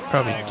Appeal?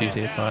 Probably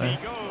GTA 5.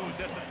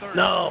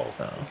 No!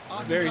 Oh.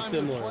 It's very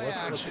similar.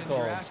 What's it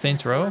called?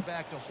 Saints Row?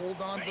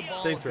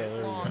 Saints Row, there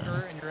we go.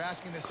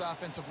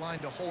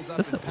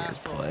 This is a weird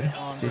play.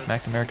 Let's see if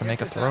McNamara can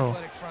make a throw.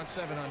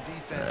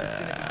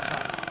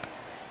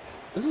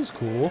 This is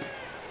cool.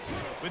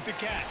 With the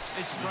catch,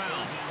 it's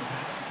Brown.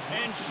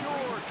 And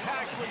Shore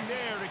tackling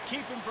there to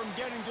keep him from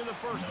getting to the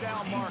first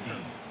down marker.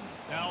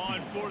 Now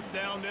on 4th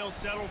down, they'll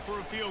settle for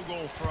a field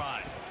goal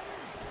try.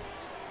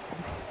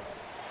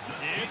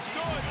 It's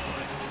good.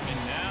 And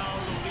now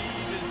the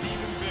lead is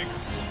even bigger.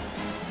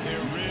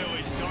 They're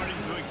really starting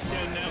to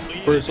extend that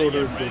lead. First They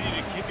order get ready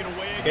to kick it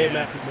away Hey,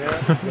 again.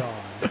 McNamara,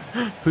 gone.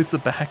 Who's the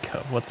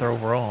backup? What's their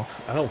overall?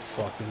 I don't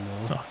fucking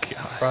know. Oh, It's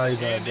God. probably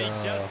And that, they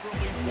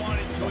desperately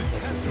wanted to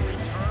attempt a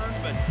return,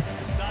 but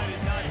decided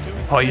not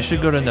to. Oh, you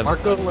should go to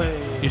Nevada. Marco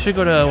Lane. You should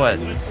go to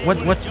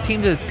what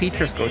team did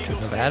Petrus go to?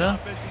 Nevada?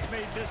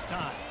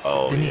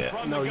 Oh, Didn't he-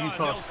 yeah. No,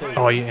 Utah State.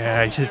 Oh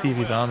yeah, I just see if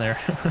he's on there.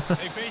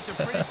 They face a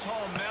pretty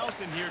tall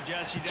mountain here,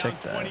 Jesse, down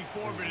Check that.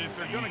 24, but if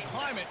they're going to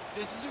climb it,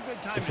 this is a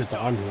good time If to it's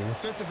start. on here.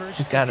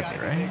 He's gotta be,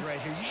 right? Here.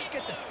 You just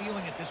get the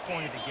feeling at this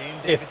point of the game,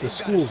 If David, the they've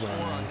gotta school's score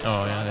on. on this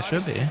Oh, drive. yeah, that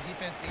should be. Obviously, the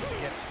defense needs to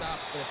get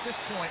stops, but at this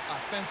point,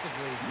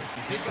 offensively,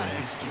 they've got to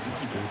execute.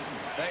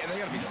 They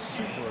got to be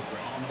super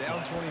aggressive.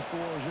 Down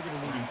 24, you're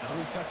going to need 3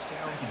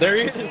 touchdowns. There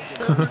he is.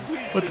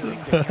 What's it?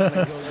 Go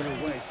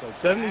either way, so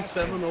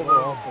 77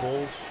 overall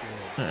bullshit.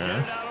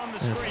 In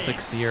his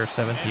 6th year,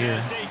 7th year.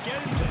 As they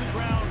get to the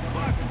ground,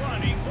 clock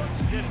running, looks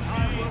as if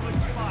time will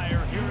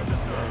expire here in the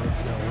third.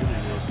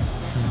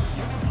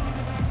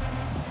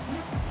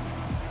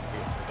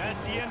 That's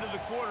the end of the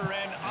quarter,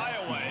 and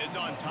Iowa is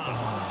on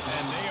top.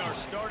 And they are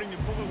starting to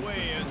pull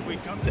away as we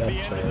come to the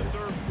end of the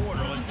third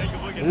quarter. Let's take a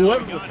look at What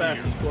how we the got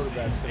fastest here.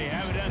 quarterback? They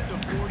have it at the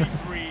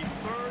 43,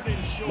 3rd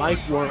and short.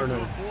 Mike trying to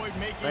Warner, avoid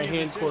making a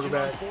right-hand decision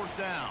quarterback. on 4th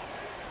down.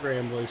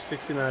 Rambler,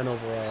 69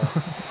 overall. Just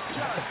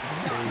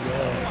There you go.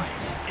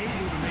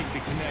 able to make the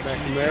connection.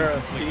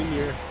 McNamara,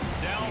 senior.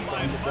 Down by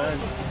On the bench.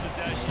 multiple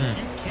possessions.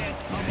 You can't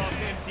come up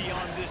empty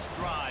on this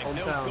drive.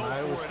 They'll Hometown, go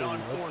Iowa for it City. on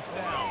Let's 4th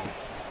go. down.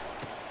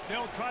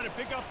 They'll try to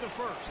pick up the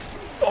first.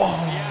 Oh.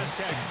 The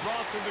Aztecs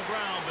brought to the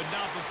ground, but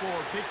not before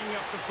picking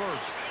up the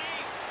first.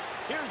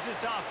 Here's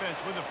this offense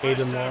with a fresh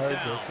set of downs.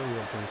 That's a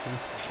real person.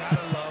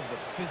 Gotta love the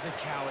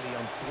physicality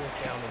on 4th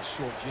down and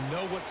short. You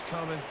know what's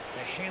coming.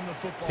 They hand the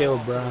football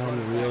Caleb off to the Brown,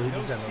 running real. back. He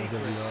just got no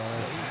secret.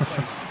 WR. He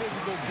plays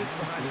physical, gets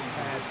behind his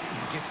pads,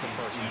 and gets the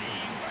first.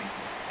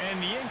 And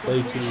the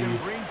incompletion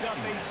brings up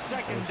a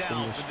second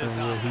down for this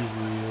offense. He's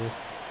real.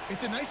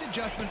 It's a nice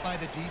adjustment by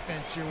the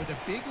defense here. With a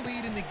big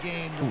lead in the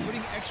game, you're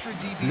putting extra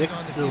DBs Nick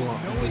on the field,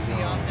 knowing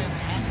the offense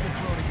has to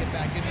throw to get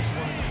back in this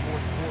one in the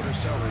 4th quarter.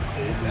 So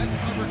best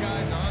cover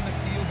guys on the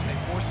field, and they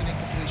force an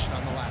incompletion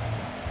on the last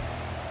one.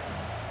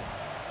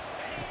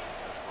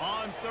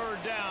 On 3rd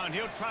down,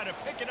 he'll try to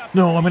pick it up.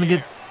 No, I'm going to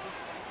get...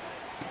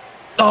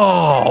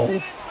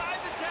 Oh!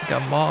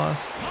 Got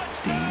mossed.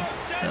 D.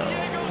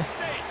 No.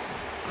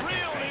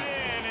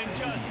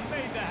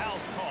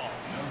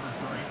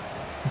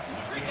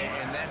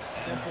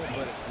 Simple,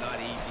 but it's not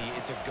easy.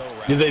 It's a go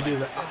route. Did they do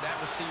that?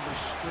 That receiver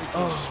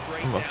streaking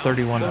straight I'm up down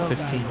 31 to the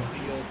 15.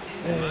 field.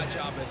 And my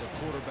job as a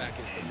quarterback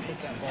is to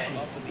put that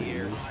ball up in the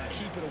air,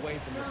 keep it away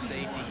from the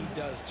safety. He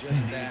does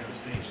just that.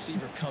 The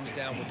receiver comes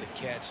down with the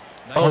catch.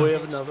 Nice we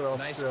have pitch, another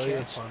nice Australian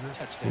catch, punter.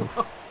 touchdown.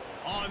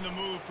 On the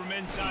move from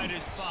inside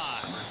his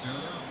 5.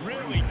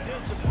 Really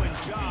disciplined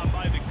job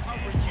by the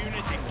coverage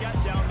unit to get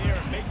down there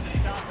and make the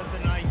stop at the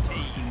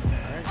 19.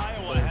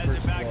 Iowa has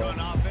it back on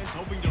offense,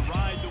 hoping to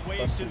ride the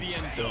wave to the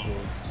end zone.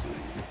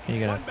 You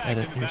gotta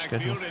edit your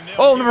schedule.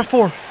 Oh, number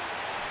 4.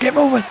 Get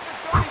moving.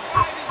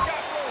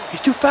 He's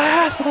too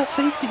fast for that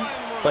safety.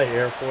 Play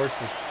Air Force,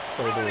 just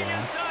play the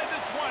run.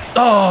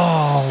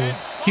 Oh,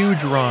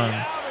 huge run.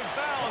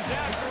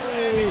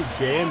 Hey,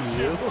 jam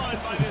you.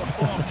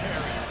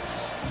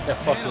 Yeah,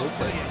 fuck it. Looks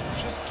like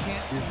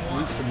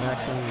reach the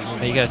maximum.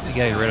 Hey, you gotta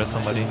get rid of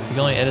somebody. You can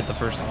only edit the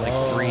first like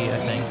 3, I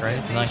think,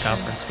 right? The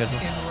non-conference schedule.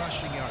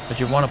 But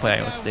you want to play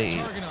Iowa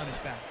State.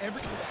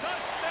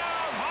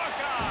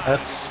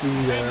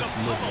 FCS.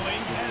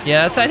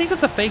 Yeah, I think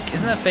that's a fake.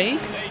 Isn't that fake?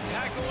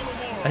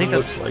 I think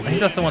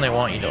that's the one they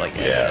want you to like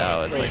edit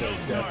out. It's like,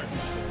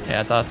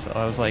 yeah, I thought so.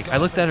 I was like, I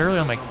looked at it earlier.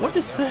 I'm like, what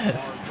is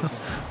this?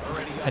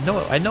 I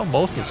know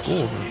most of the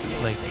schools is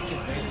like.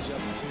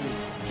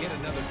 Get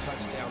another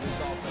touchdown. This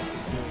offense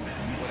is doing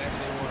whatever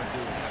they want to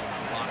do and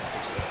having a lot of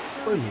success.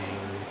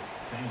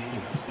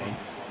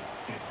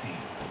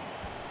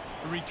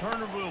 The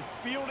returner will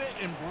field it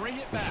and bring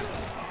it back.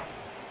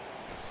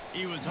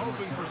 He was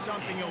hoping for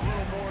something a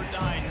little more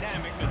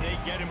dynamic, but they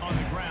get him on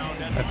the ground.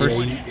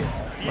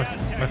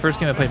 My first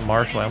game I played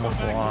Marshall, I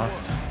almost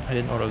lost. I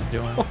didn't know what I was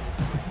doing.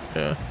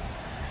 Yeah,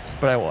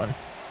 but I won,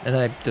 and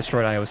then I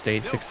destroyed Iowa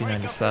State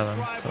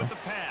 69-7. So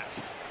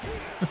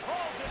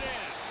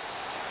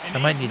I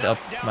might need to up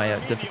my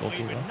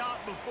difficulty though.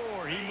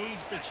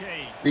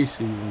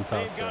 Preseason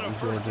top 10,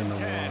 Georgia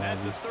number 1,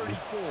 obviously.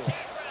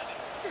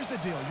 Here's the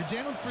deal. You're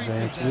down 3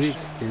 Advanced possessions. week.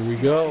 Here we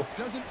go. It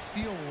doesn't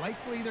feel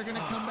likely they're going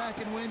to come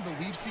back and win, but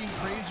we've seen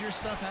crazier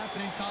stuff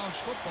happen in college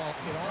football.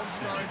 It all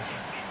starts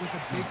with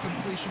a big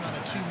completion on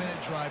a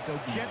 2-minute drive.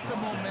 They'll get the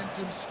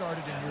momentum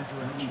started in your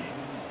direction.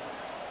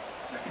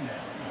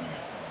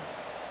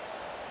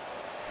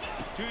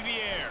 To the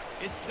air.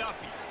 It's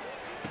Duffy.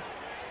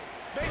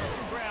 Makes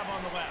the grab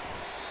on the left.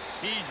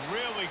 He's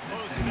really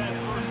close to that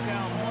first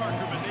down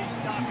marker, but they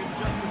stop him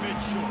just a bit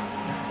short.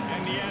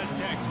 And the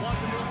Aztecs want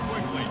to move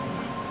quickly.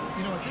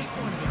 You know, at this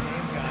point of the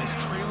game, guys,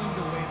 trailing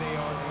the way they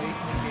are late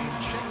in the game,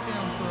 check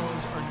down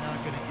throws are not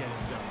going to get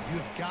it done. You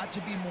have got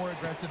to be more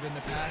aggressive in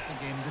the passing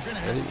game. You're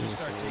going to have to just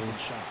start taking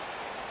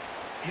shots.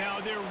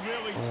 Now they're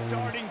really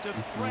starting to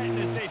threaten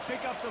as they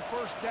pick up the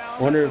first down. I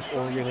wonder if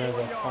Oregon has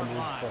 100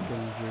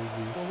 fucking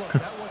jerseys. Well, look,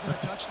 that wasn't a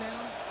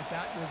touchdown, but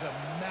that was a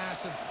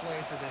massive play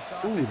for this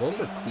offense. Ooh,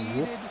 those are cool.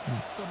 They needed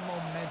some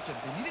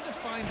momentum. They needed to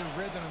find a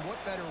rhythm, and what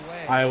better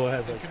way Iowa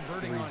has than like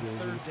converting 3 on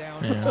jerseys. 3rd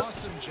down. Yeah.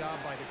 Awesome job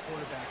by the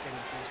quarterback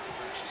getting through his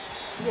progression.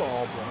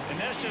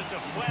 And that's just a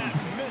flat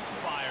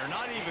misfire,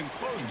 not even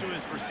close to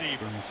his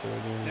receiver.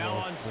 Now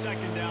on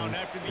 2nd down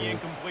after the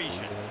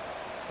incompletion.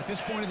 At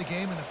this point in the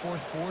game in the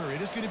 4th quarter, it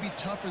is going to be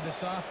tough for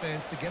this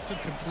offense to get some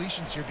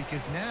completions here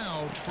because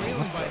now,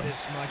 trailing by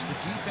this much, the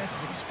defense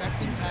is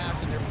expecting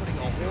pass, and they're putting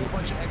a whole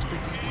bunch of extra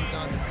DBs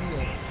on the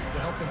field to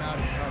help them out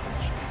in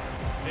coverage.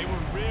 They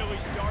were really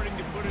starting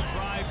to put a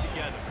drive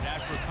together, but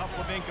after a couple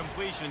of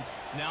incompletions,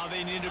 now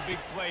they need a big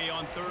play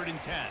on 3rd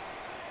and 10.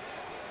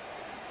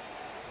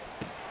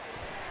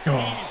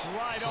 He's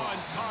right on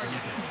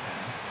target.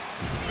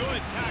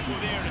 Good tackle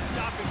there to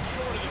stop him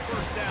short of the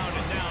first down,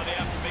 and now they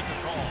have to make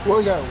a call. Well,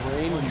 we got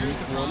rain Well, and here's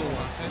the problem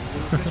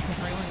offensively because you're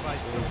trailing by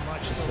so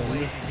much so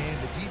late in the game.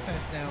 The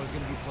defense now is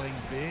going to be playing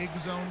big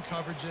zone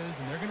coverages,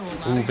 and they're going to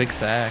allow. Ooh, big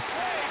sack.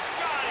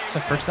 Is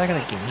that first sack of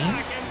the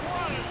game?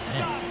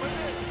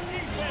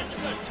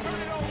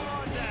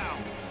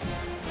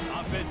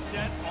 Offense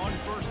set on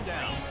 1st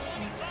down.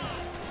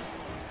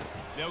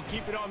 They'll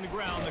keep it on the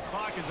ground. The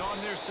clock is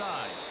on their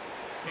side.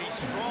 A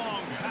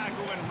strong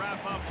tackle and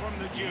wrap up from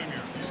the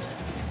junior.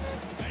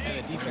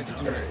 And the defense is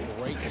doing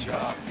a great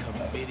job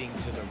committing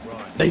to the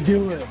run. They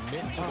do it.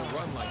 Commit to the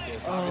run like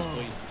this.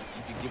 Obviously,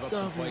 you can give up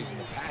some plays in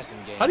the passing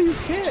game. How do you You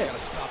kick? got to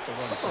stop the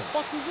run What the first.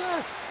 fuck was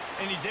that?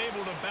 And he's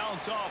able to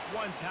bounce off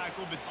one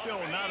tackle, but still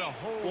not a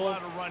whole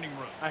lot of running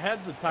room. I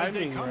had the As they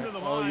timing come right. to the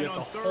Oh, line you have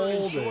on to 3rd and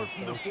hold short it.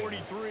 from the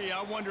 43,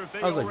 I wonder if they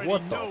I was like, already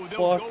what the know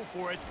they'll fuck? go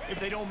for it if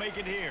they don't make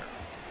it here.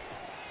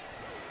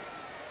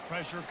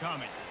 Pressure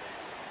coming.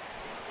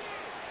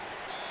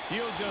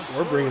 He'll just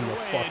We're throw bringing it the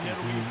away, fucking and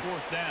it'll be heat.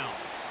 4th down.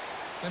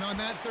 And on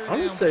that third I'm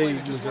down gonna say play,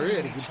 there just Missouri wasn't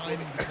had a any good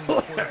timing play. between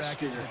the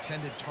quarterback and his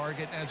intended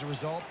target. As a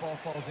result, ball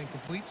falls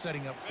incomplete,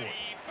 setting up 4th.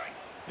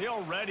 They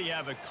already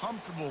have a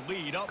comfortable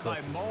lead, up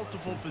by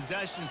multiple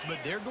possessions, but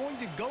they're going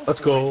to go Let's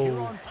for go. it here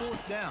on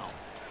 4th down.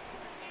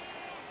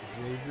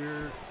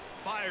 Xavier.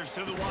 Fires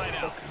to the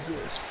wideout.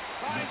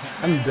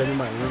 I'm dead in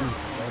my room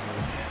forever.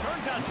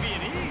 Turns out to be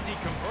an easy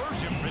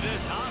conversion for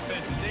this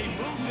offense as they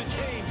move the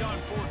chains on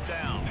 4th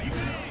down.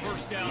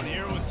 1st down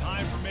here with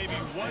time for maybe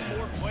one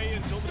more play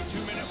until the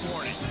 2-minute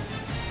warning.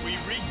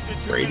 We've reached the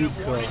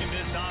 2-minute warning, and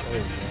this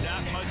offense is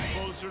that much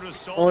closer to Only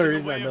solving the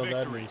reason I way know of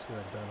that victory. is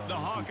because I bet on The it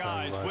a few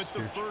times Hawkeyes with last the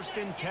year.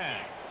 1st and 10.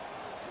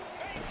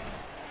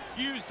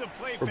 Use the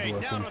play We're fake,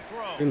 now bluffing. to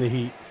throw. In the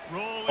heat.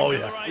 Rolling Oh to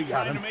the yeah, right, we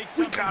got trying him. to make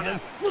We something got him.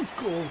 happen. Let's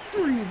go.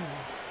 3 of them.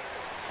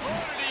 Oh,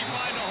 did he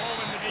find a hole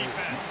in the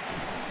defense?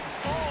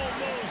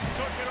 Almost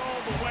took it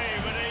all the way,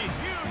 but a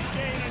huge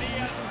gain, and he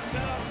has him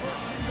set up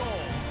 1st and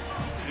goal.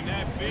 And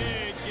that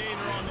big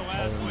gainer on the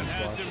last one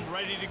has him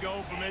ready to go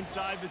from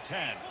inside the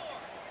 10.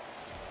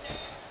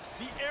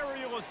 The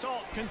aerial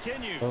assault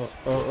continues.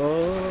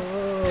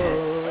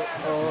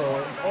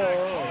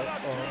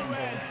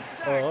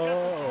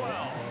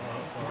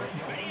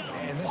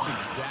 And that's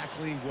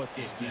exactly what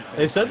this defense.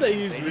 They said they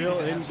did. used needed real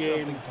to have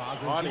in-game something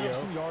positive. audio. Give up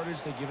some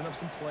yardage. They've given up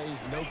some plays.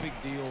 No big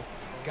deal.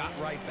 Got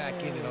right back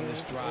in it on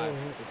this drive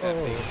with that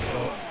big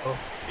score.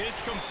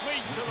 It's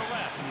complete to the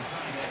left.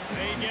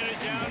 They get it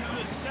down to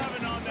the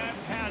 7 on that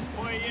pass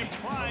play in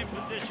prime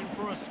position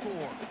for a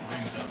score.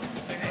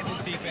 And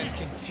this defense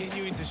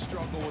continuing to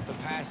struggle with the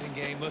passing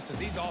game. Listen,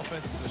 these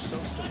offenses are so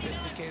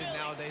sophisticated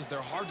nowadays. They're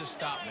hard to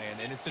stop, man.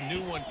 And it's a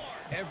new one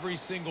every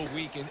single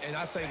week. And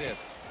I say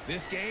this.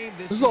 This game,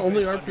 this is the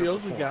only defense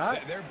RPOs we underperformed.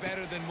 got? They're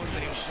better than what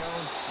they've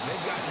shown.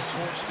 They've gotten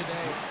torched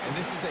today. And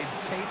this is a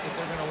tape that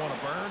they're going to want to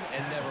burn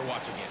and never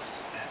watch again.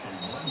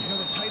 You know,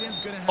 the tight end's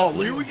going to have to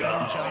here do we a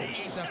better go. job of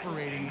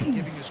separating and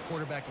giving his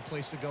quarterback a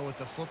place to go with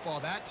the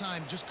football. That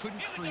time just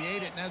couldn't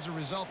create it, and as a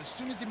result, as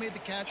soon as he made the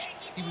catch,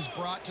 he was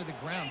brought to the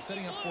ground,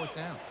 setting up 4th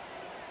down.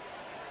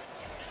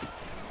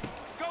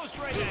 Go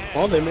straight ahead.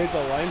 Oh, they made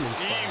the lineman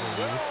He spot. will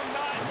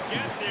not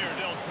get there.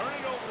 They'll turn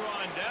it over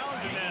on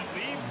downs, and that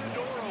leaves the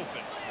door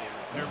open.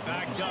 They're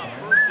backed up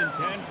 1st and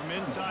 10 from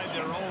inside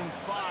their own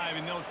 5,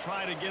 and they'll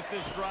try to get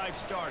this drive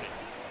started.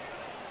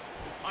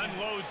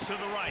 Unloads to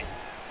the right.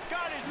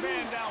 Got his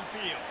man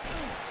downfield.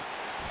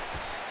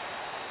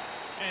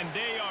 And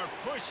they are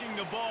pushing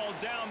the ball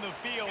down the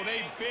field.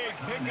 A big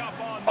pickup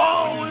on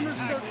that one. The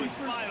tackle is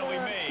finally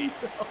made.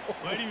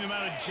 Letting them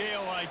out of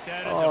jail like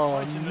that is a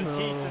punch in the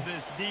teeth to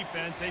this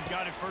defense. They've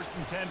got it 1st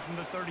and 10 from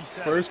the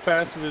 37. First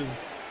pass of his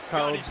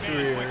college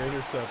career,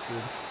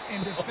 intercepted.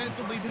 And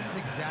defensively, this is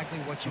exactly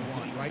what you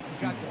want, right?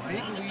 You've got the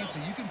big lead, so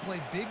you can play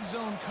big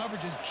zone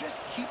coverages.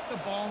 Just keep the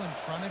ball in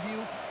front of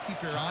you.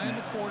 Keep your eye on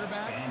the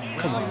quarterback.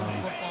 Rally to the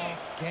football.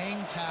 Gang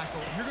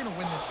tackle. You're going to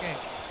win this game.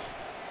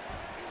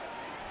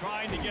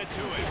 Trying to get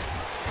to it.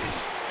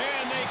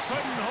 And they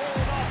couldn't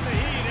hold off the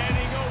heat, and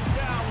he goes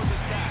down with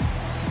the sack.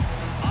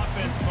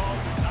 Offense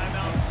calls a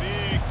timeout.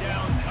 Big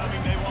down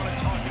coming. They want to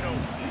talk it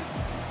over.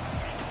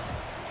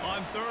 On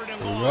 3rd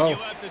and long,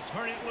 you'll have to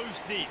turn it loose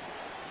deep.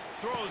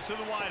 Throws to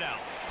the wideout.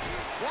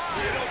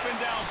 Wide open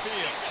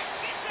downfield.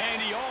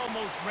 And he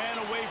almost ran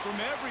away from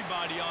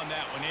everybody on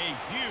that one. A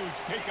huge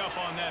pickup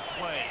on that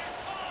play.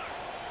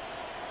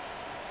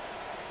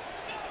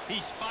 He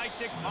spikes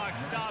it, clock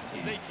stops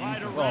as they try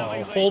to rally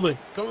late. Holding,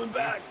 coming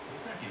back.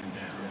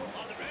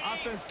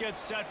 Offense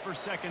gets set for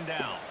 2nd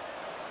down.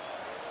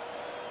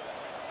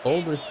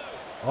 Holding.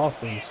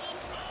 Offense.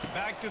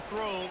 Back to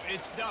throw,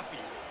 it's Duffy.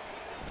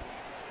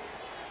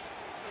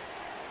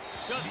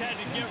 Just had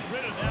to get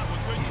rid of that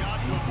one. Good job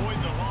to avoid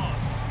the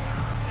loss.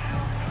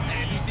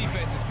 And these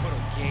defenses put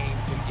a game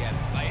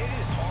together. Like, it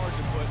is hard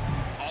to put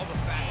all the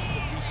facets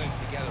of defense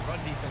together.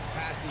 Run defense,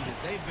 pass defense.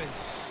 They've been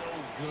so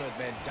good,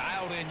 man.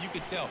 Dialed in. You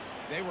could tell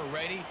they were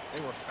ready. They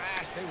were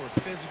fast. They were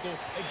physical.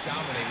 They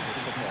dominated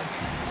this football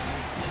game.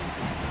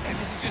 And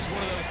this is just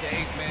one of those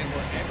days, man,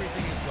 where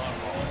everything has gone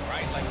wrong,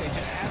 right? Like, they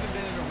just haven't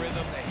been in a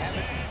rhythm. They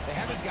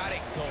haven't got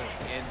it going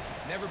and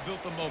never built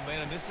the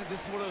momentum. This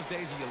is one of those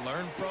days that you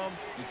learn from.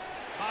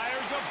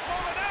 Fires a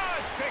bullet. Now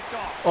it's picked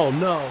off. Oh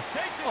no.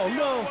 Takes it Oh the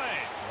no. other way.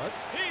 What?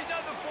 He's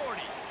at the 40.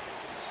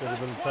 Should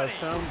have been a 20.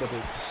 touchdown, but it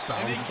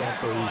And they bounced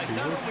off the capitalized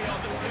not receiver. only on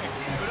the pick,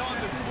 but on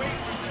the great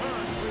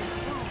return to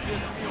improve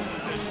this field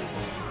position.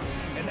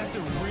 And that's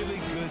a really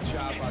good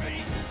job by the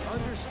defense.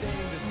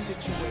 understanding the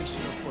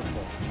situation of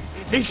football.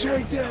 He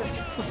shanked it.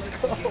 Let's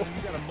go.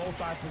 You got a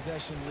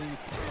multi-possession lead.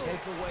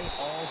 Take away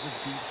all the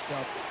deep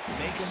stuff.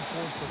 Make them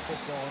force the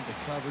football into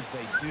coverage.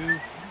 They do,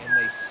 and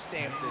they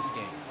stamp this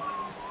game.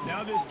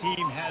 Now this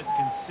team has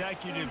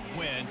consecutive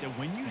wins, and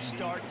when you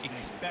start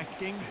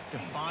expecting to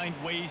find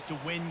ways to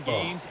win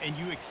games and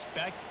you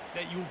expect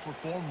that you will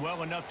perform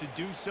well enough to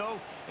do so,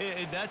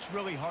 that's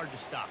really hard to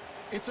stop.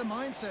 It's a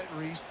mindset,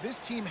 Reese. This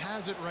team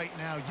has it right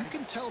now. You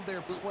can tell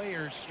their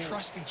players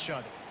trust each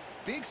other.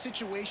 Big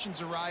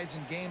situations arise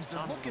in games.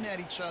 They're looking at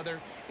each other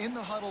in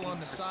the huddle on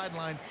the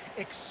sideline,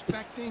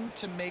 expecting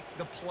to make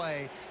the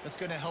play that's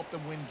going to help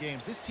them win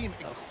games. This team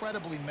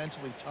incredibly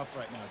mentally tough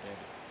right now, David.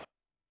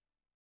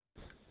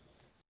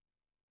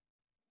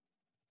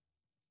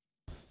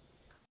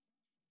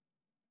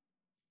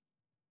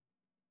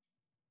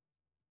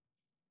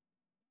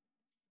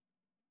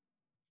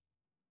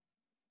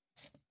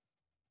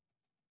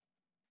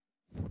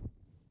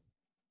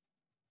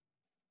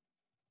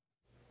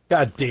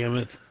 God damn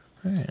it.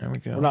 All right, there we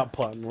go. We're not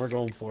punting. We're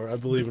going for it. I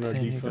believe in our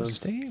San Diego defense.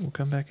 State. We'll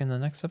come back in the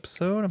next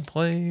episode and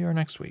play our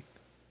next week.